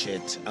didn't watch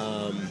it,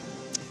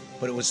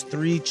 but it was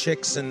 3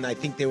 chicks, and I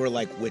think they were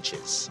like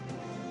witches.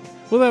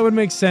 Well, that would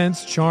make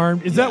sense.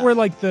 Charmed. Is that where,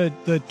 like,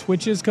 the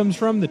Twitches comes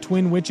from? The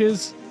twin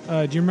witches?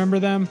 Do you remember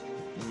them?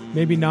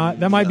 Maybe not.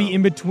 That might be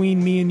in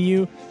between me and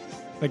you.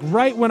 Like,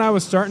 right when I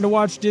was starting to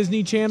watch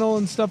Disney Channel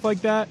and stuff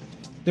like that,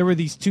 there were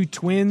these 2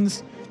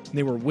 twins, and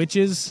they were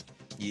witches.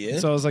 Yeah.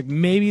 So I was like,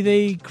 maybe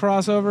they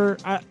cross over.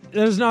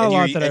 There's not a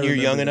lot that I remember. And you're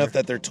young enough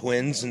that they're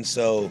twins, and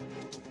so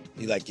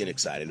you, like, get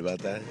excited about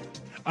that?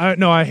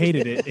 No, I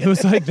hated it. It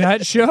was like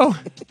that show.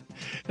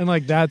 And,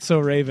 like, That's So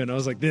Raven. I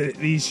was like,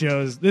 these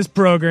shows, this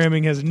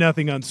programming has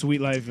nothing on Sweet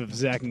Life of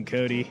Zach and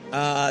Cody.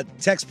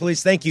 Text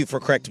Police, thank you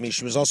for correcting me.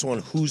 She was also on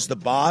Who's the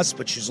Boss,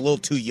 but she's a little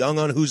too young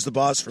on Who's the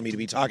Boss for me to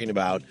be talking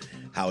about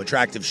how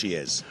attractive she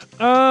is.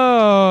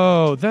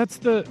 Oh, that's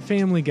the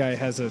Family Guy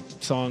has a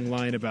song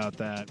line about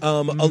that.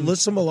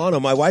 Alyssa Milano,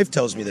 my wife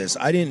tells me this.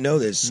 I didn't know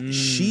this.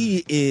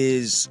 She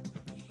is,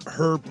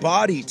 her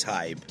body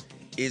type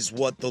is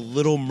what the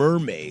Little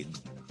Mermaid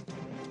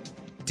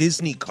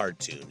Disney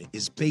cartoon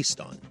is based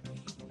on.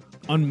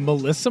 On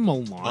Melissa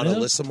Milano? On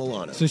Alyssa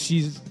Milano. So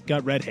she's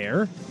got red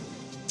hair?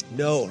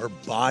 No, her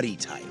body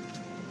type.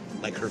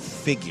 Like her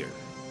figure.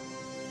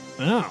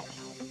 Oh.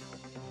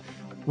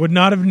 Would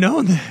not have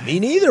known that. Me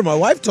neither. My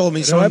wife told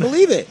me, so I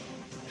believe it.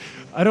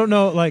 I don't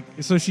know, like,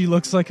 so she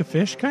looks like a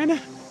fish, kind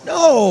of?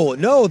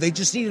 No, they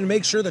just needed to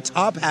make sure the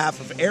top half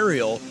of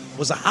Ariel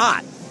was a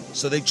hot.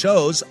 So they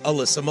chose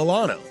Alyssa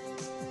Milano.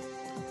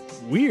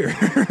 Weird.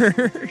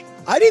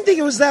 I didn't think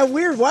it was that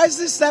weird. Why is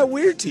this that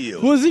weird to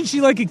you? Wasn't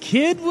she like a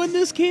kid when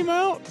this came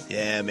out?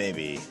 Yeah,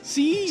 maybe.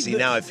 See,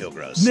 now I feel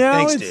gross.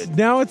 Thanks, dude.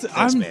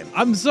 Thanks, man.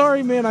 I'm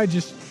sorry, man.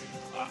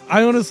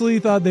 I honestly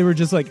thought they were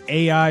just like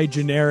AI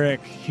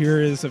generic.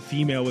 Here is a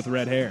female with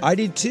red hair. I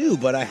did too,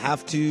 but I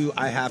have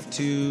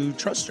to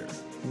trust her.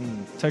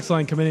 Text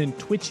line coming in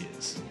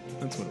Twitches.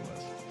 That's what it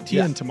was.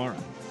 TN tomorrow.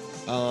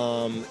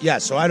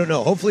 So I don't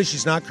know. Hopefully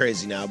she's not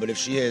crazy now, but if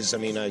she is, I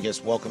mean, I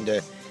guess welcome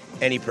to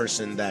any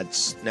person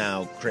that's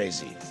now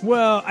crazy.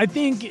 Well, I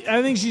think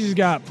she's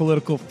got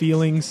political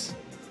feelings.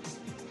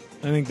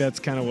 I think that's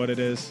kind of what it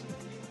is.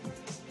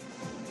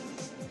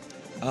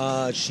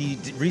 She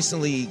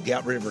recently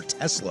got rid of her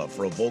Tesla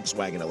for a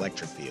Volkswagen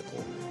electric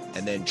vehicle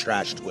and then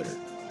trashed Twitter.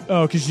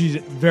 Oh, because she's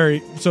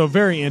very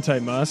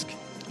anti-Musk.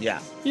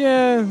 Yeah.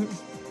 Yeah.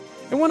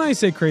 And when I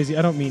say crazy,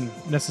 I don't mean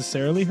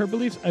necessarily her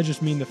beliefs. I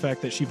just mean the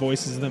fact that she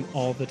voices them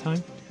all the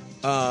time.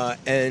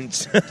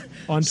 And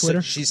on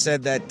Twitter, she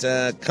said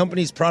that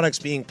companies' products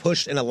being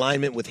pushed in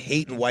alignment with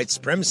hate and white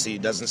supremacy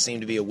doesn't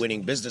seem to be a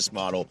winning business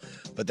model.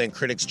 But then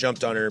critics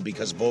jumped on her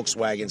because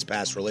Volkswagen's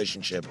past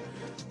relationship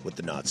with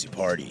the Nazi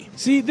Party.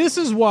 See, this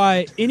is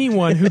why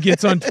anyone who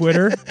gets on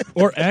Twitter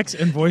or X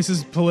and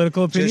voices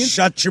political opinions, just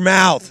shut your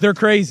mouth. They're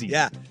crazy.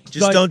 Yeah,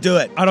 just don't do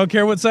it. I don't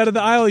care what side of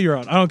the aisle you're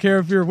on. I don't care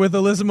if you're with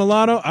Alyssa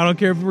Milano. I don't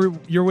care if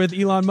you're with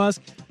Elon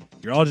Musk.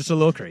 You're all just a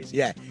little crazy.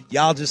 Yeah,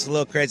 y'all just a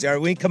little crazy. All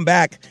right, when we come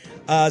back,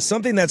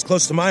 something that's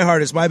close to my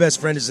heart is my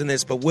best friend is in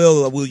this, but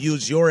will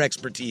use your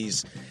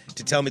expertise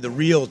to tell me the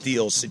real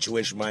deal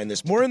situation behind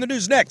this. More in the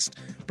news next.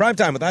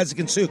 Primetime with Isaac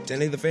and Suk,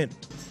 1080 The Fan.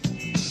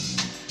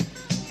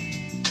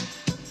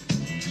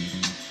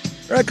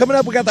 All right, coming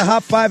up, we got the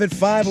Hot 5 at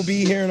 5. We'll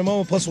be here in a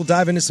moment. Plus, we'll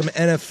dive into some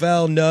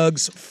NFL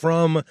nugs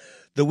from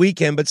the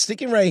weekend. But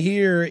sticking right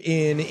here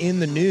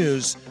in the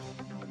news,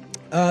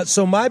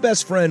 so my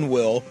best friend,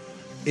 Will,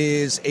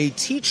 is a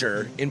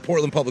teacher in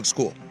Portland Public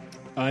School.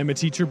 I'm a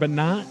teacher, but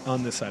not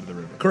on this side of the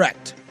river.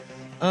 Correct.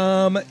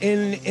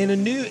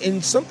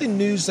 In something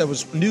news that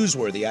was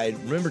newsworthy, I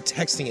remember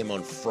texting him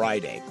on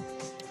Friday.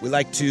 We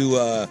like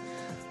to,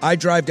 I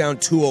drive down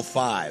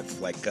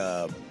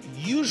 205,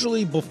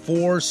 usually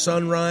before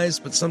sunrise,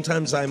 but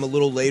sometimes I'm a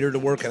little later to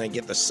work and I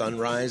get the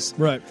sunrise.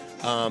 Right.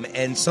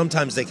 And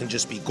sometimes they can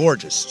just be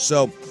gorgeous.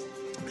 So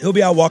he'll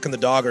be out walking the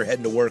dog or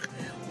heading to work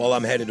while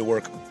I'm headed to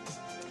work.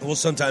 We'll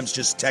sometimes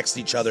just text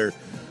each other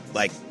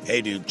like,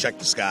 hey, dude, check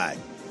the sky.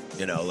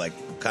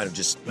 Kind of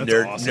just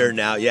nerding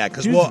out. Yeah,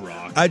 because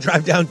I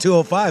drive down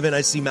 205 and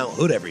I see Mount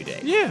Hood every day.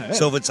 Yeah.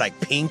 So if it's like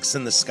pinks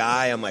in the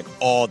sky, I'm like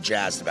all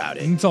jazzed about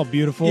it. And it's all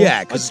beautiful.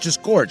 Yeah, because it's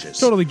just gorgeous.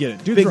 Totally get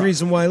it. Dude's Big rock.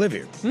 reason why I live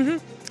here.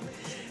 Mm-hmm.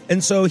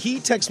 And so he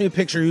texted me a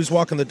picture. He was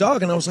walking the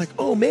dog, and I was like,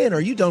 oh, man,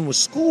 are you done with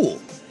school?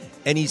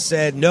 And he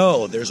said,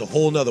 no, there's a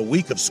whole nother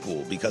week of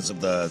school because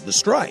of the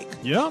strike.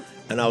 Yeah.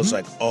 And I was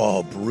like,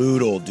 oh,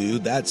 brutal,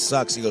 dude. That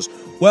sucks. He goes,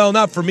 well,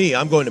 not for me.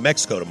 I'm going to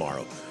Mexico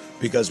tomorrow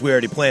because we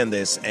already planned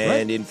this.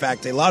 And, in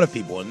fact, a lot of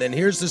people. And then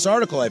here's this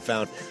article I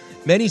found.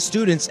 Many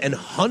students and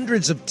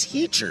hundreds of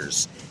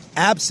teachers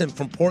absent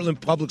from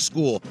Portland Public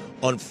School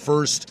on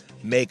first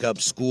makeup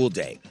school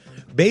day.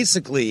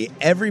 Basically,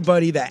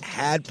 everybody that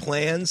had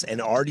plans and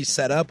already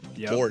set up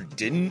or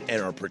didn't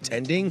and are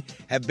pretending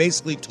have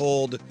basically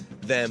told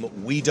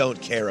them, we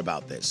don't care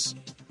about this.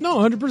 No,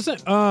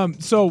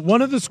 100%. So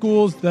one of the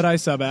schools that I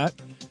sub at,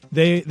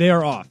 they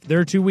are off.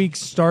 Their 2 weeks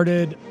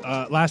started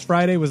last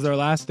Friday was their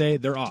last day.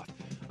 They're off.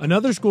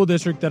 Another school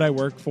district that I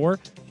work for,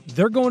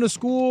 they're going to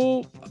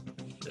school.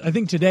 I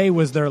think today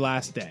was their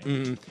last day.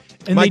 Mm-hmm.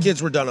 And my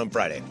kids were done on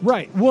Friday.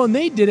 Right. Well, and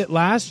they did it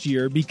last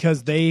year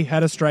because they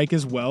had a strike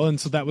as well, and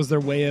so that was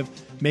their way of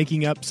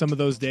making up some of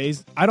those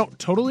days. I don't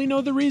totally know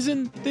the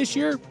reason this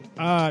year,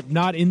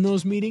 not in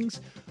those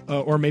meetings,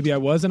 or maybe I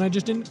was and I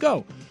just didn't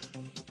go.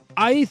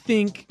 I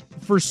think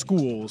for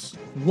schools,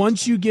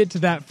 once you get to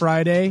that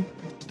Friday,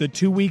 the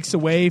 2 weeks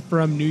away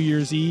from New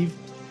Year's Eve,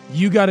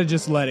 you got to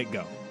just let it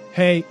go.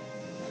 Hey,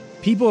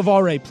 people have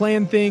already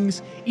planned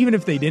things. Even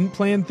if they didn't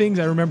plan things,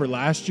 I remember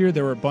last year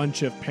there were a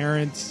bunch of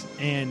parents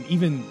and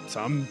even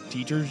some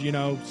teachers,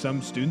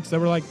 some students that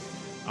were like,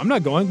 I'm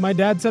not going. My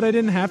dad said I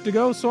didn't have to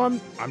go, so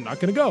I'm not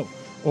going to go.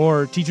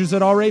 Or teachers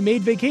that already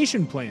made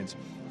vacation plans.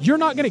 You're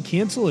not going to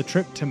cancel a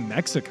trip to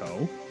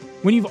Mexico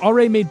when you've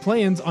already made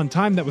plans on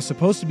time that was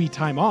supposed to be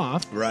time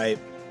off. Right.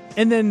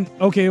 And then,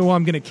 okay, well,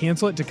 I'm going to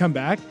cancel it to come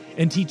back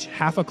and teach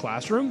half a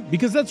classroom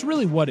because that's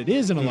really what it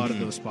is in a lot of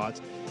those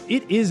spots.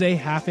 It is a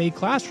half a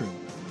classroom.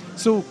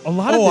 So a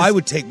lot of this, I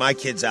would take my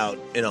kids out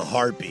in a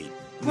heartbeat.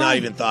 Right. Not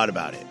even thought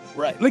about it.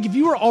 Right. Like if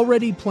you were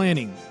already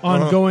planning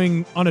on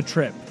going on a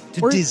trip.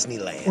 To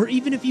Disneyland. Or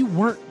even if you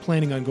weren't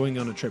planning on going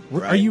on a trip.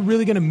 Are you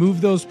really going to move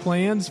those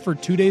plans for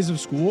 2 days of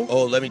school?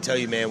 Oh, let me tell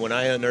you, man, when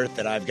I unearthed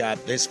that I've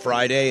got this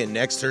Friday and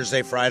next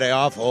Thursday, Friday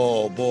off,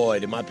 oh, boy,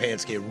 did my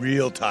pants get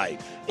real tight.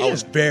 Yeah. I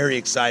was very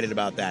excited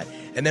about that.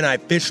 And then I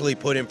officially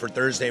put in for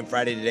Thursday and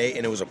Friday today,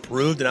 and it was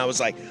approved, and I was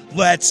like,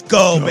 let's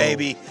go,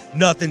 baby.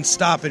 Nothing's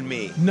stopping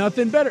me.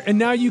 Nothing better. And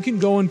now you can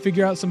go and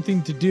figure out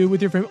something to do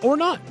with your family, or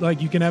not.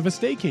 Like, you can have a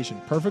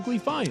staycation. Perfectly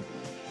fine.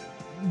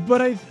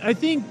 But I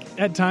think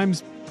at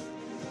times,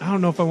 I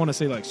don't know if I want to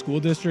say like school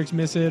districts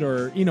miss it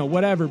or,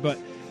 whatever, but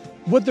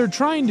what they're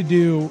trying to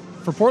do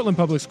for Portland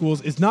Public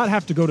Schools is not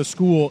have to go to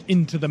school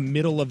into the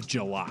middle of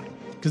July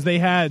because they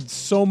had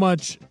so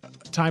much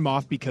time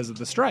off because of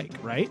the strike,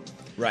 right?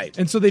 Right.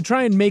 And so they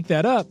try and make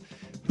that up,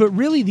 but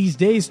really these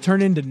days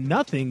turn into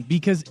nothing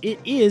because it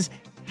is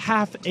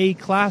half a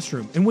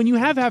classroom. And when you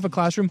have half a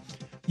classroom,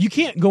 you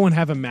can't go and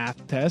have a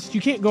math test.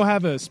 You can't go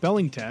have a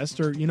spelling test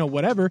or,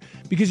 whatever,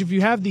 because if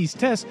you have these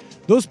tests,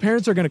 those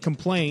parents are going to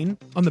complain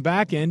on the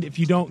back end if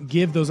you don't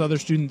give those other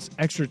students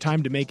extra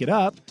time to make it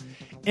up.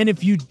 And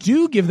if you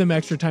do give them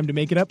extra time to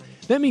make it up,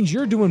 that means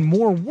you're doing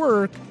more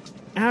work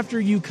after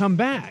you come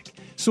back.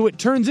 So it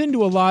turns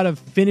into a lot of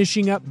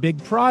finishing up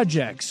big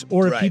projects,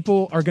 or if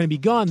people are going to be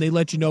gone, they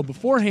let you know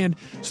beforehand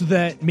so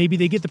that maybe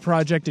they get the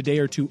project a day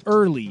or two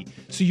early.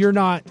 So you're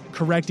not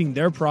correcting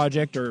their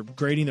project or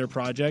grading their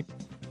project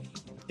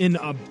in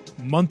a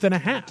month and a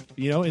half,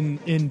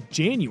 in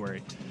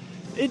January.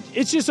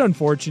 It's just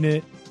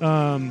unfortunate.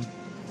 And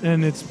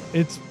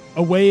it's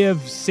a way of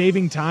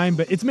saving time,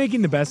 but it's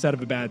making the best out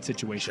of a bad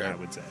situation, I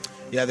would say.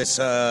 Yeah,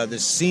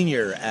 this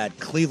senior at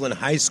Cleveland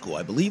High School,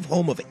 I believe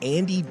home of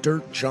Andy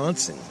Dirt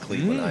Johnson,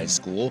 Cleveland High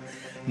School.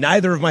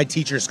 Neither of my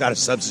teachers got a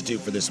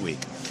substitute for this week.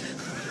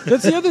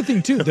 That's the other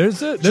thing, too.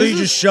 So you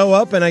just show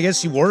up and I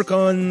guess you work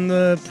on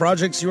the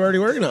projects you're already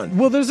working on.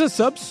 Well, there's a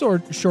sub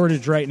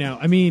shortage right now.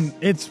 I mean,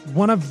 it's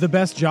one of the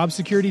best job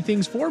security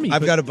things for me.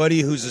 I've got a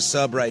buddy who's a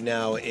sub right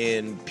now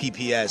in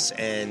PPS,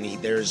 and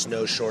there's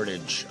no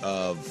shortage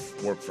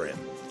of work for him.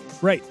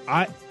 Right.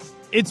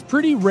 It's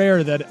pretty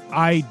rare that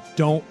I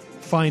don't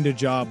find a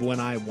job when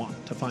I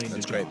want to find a job.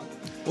 That's great.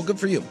 Well, good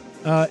for you.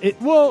 It's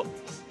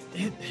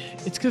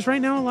because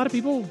right now a lot of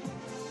people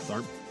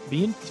aren't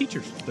being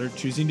teachers. They're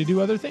choosing to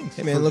do other things.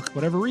 Hey, man, look,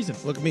 whatever reason.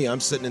 Look at me. I'm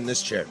sitting in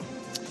this chair.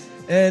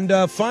 And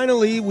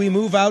finally, we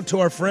move out to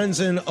our friends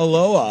in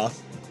Aloha,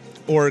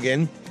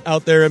 Oregon,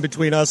 out there in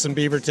between us and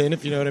Beaverton,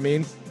 if you know what I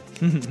mean.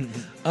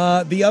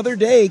 The other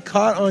day,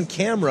 caught on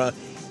camera,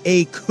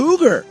 a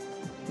cougar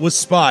was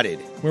spotted.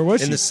 Where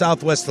was she? In the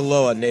southwest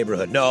Aloha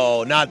neighborhood.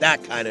 No, not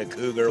that kind of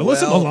cougar.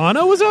 Alyssa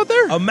Milano was out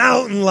there? A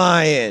mountain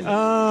lion.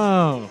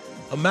 Oh.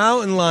 A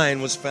mountain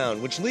lion was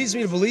found, which leads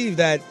me to believe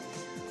that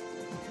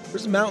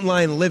where's a mountain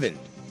lion living?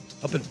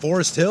 Up in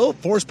Forest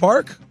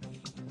Park?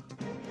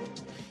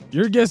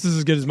 Your guess is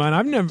as good as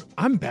mine.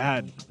 I'm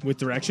bad with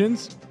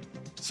directions,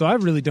 so I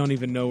really don't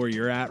even know where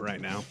you're at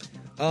right now.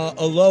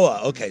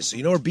 Aloha. Okay, so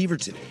you know where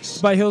Beaverton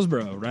is. By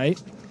Hillsboro,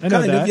 right? I know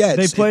kind that. Of, yeah.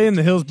 They play in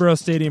the Hillsboro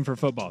Stadium for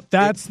football.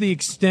 That's the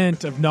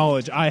extent of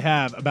knowledge I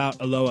have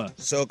about Aloha.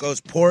 So it goes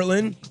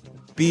Portland,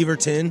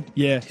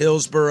 Beaverton,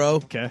 Hillsboro,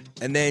 okay,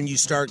 and then you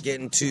start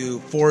getting to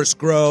Forest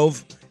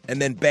Grove,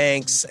 and then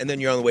Banks, and then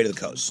you're on the way to the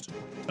coast.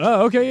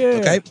 Oh, okay,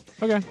 yeah.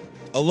 Okay.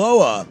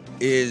 Aloha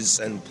is,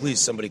 and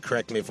please somebody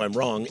correct me if I'm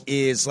wrong,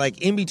 is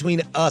like in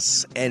between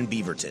us and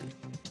Beaverton.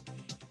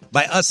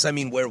 By us, I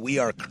mean where we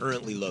are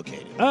currently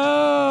located.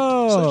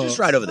 Oh. So just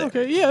right over there.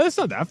 Okay, yeah, that's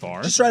not that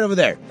far. Just right over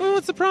there. Well,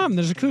 what's the problem?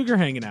 There's a cougar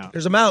hanging out.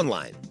 There's a mountain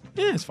lion.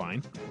 Yeah, it's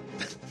fine.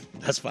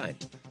 That's fine.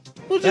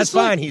 Well, that's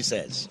fine, he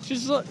says.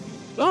 Just, I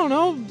don't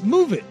know,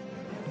 move it.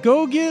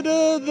 Go get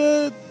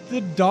the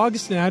dog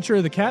snatcher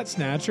or the cat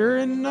snatcher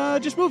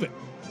and just move it.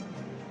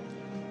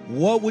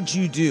 What would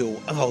you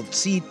do? Oh,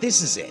 see,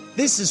 this is it.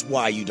 This is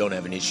why you don't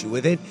have an issue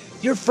with it.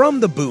 You're from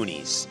the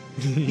boonies.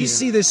 You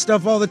see this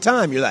stuff all the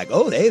time. You're like,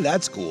 oh, hey,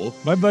 that's cool.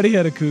 My buddy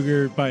had a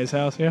cougar by his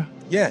house, yeah.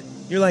 Yeah,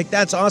 you're like,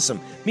 that's awesome.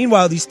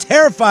 Meanwhile, these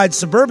terrified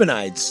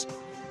suburbanites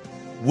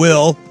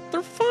will...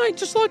 They're fine.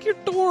 Just lock your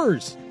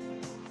doors.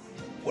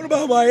 What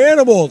about my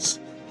animals?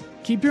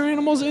 Keep your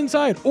animals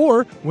inside.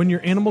 Or when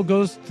your animal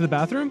goes to the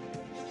bathroom,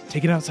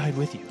 take it outside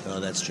with you. Oh,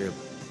 that's true.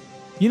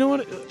 You know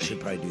what? Should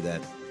probably do that.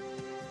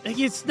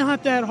 It's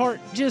not that hard.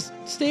 Just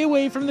stay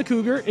away from the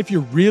cougar if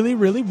you're really,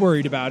 really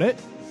worried about it.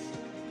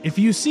 If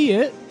you see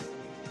it,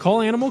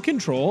 call animal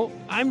control.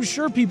 I'm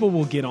sure people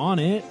will get on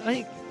it.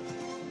 I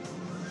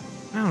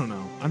don't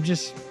know. I'm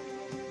just...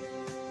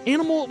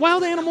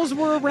 Wild animals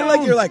were around.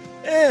 Like you're like,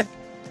 they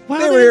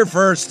were here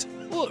first.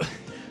 Well,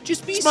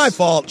 just be... It's my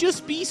fault.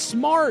 Just be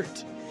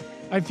smart,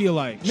 I feel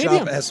like.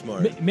 Shop as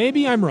smart.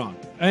 Maybe I'm wrong.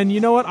 And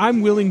you know what?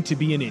 I'm willing to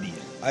be an idiot.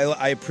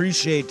 I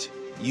appreciate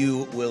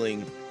you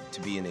willing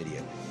to be an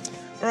idiot.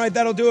 All right,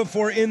 that'll do it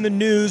for In the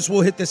News.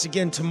 We'll hit this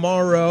again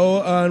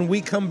tomorrow. When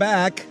we come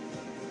back,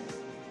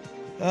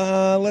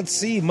 let's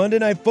see. Monday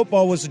Night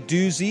Football was a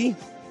doozy.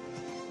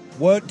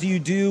 What do you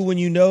do when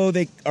you know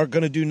they are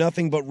going to do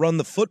nothing but run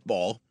the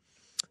football?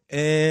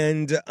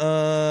 And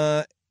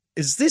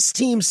is this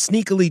team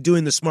sneakily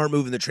doing the smart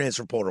move in the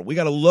transfer portal? We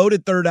got a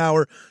loaded third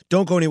hour.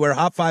 Don't go anywhere.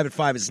 Hot 5 at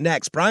 5 is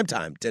next.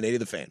 Primetime, 1080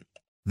 The Fan.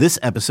 This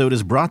episode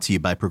is brought to you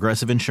by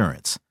Progressive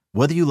Insurance.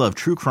 Whether you love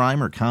true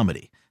crime or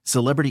comedy,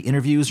 celebrity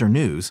interviews or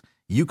news,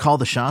 you call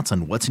the shots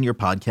on what's in your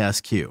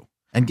podcast queue.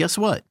 And guess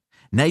what?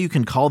 Now you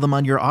can call them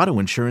on your auto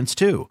insurance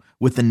too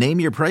with the Name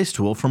Your Price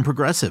tool from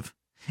Progressive.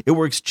 It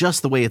works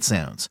just the way it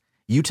sounds.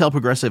 You tell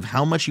Progressive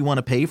how much you want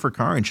to pay for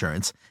car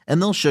insurance,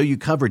 and they'll show you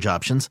coverage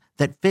options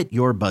that fit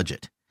your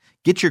budget.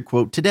 Get your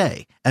quote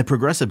today at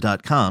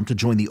Progressive.com to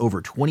join the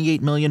over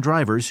 28 million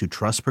drivers who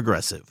trust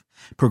Progressive.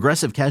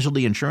 Progressive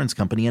Casualty Insurance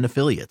Company and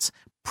Affiliates.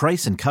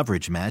 Price and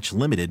coverage match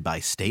limited by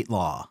state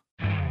law.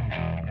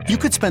 You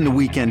could spend the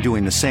weekend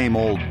doing the same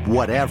old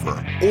whatever,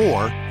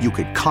 or you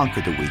could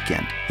conquer the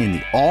weekend in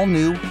the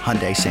all-new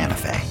Hyundai Santa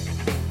Fe.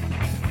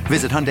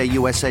 Visit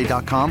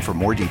HyundaiUSA.com for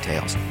more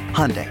details.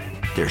 Hyundai,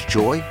 there's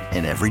joy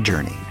in every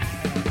journey.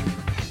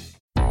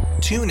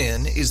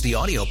 TuneIn is the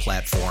audio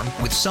platform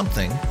with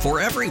something for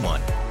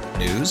everyone.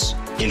 News.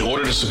 In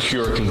order to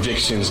secure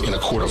convictions in a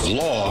court of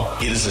law,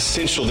 it is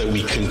essential that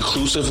we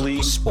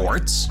conclusively...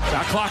 Sports.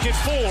 Got clock at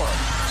 4.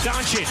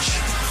 Doncic.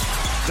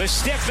 The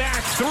step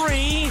back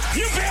 3.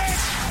 You bet.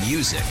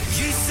 Music.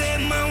 You set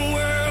my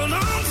world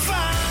on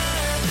fire.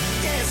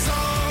 Yes,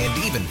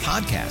 and even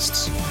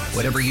podcasts.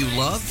 Whatever you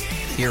love,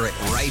 hear it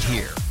right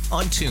here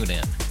on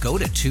TuneIn. Go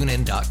to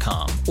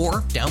TuneIn.com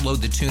or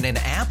download the TuneIn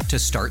app to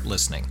start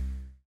listening.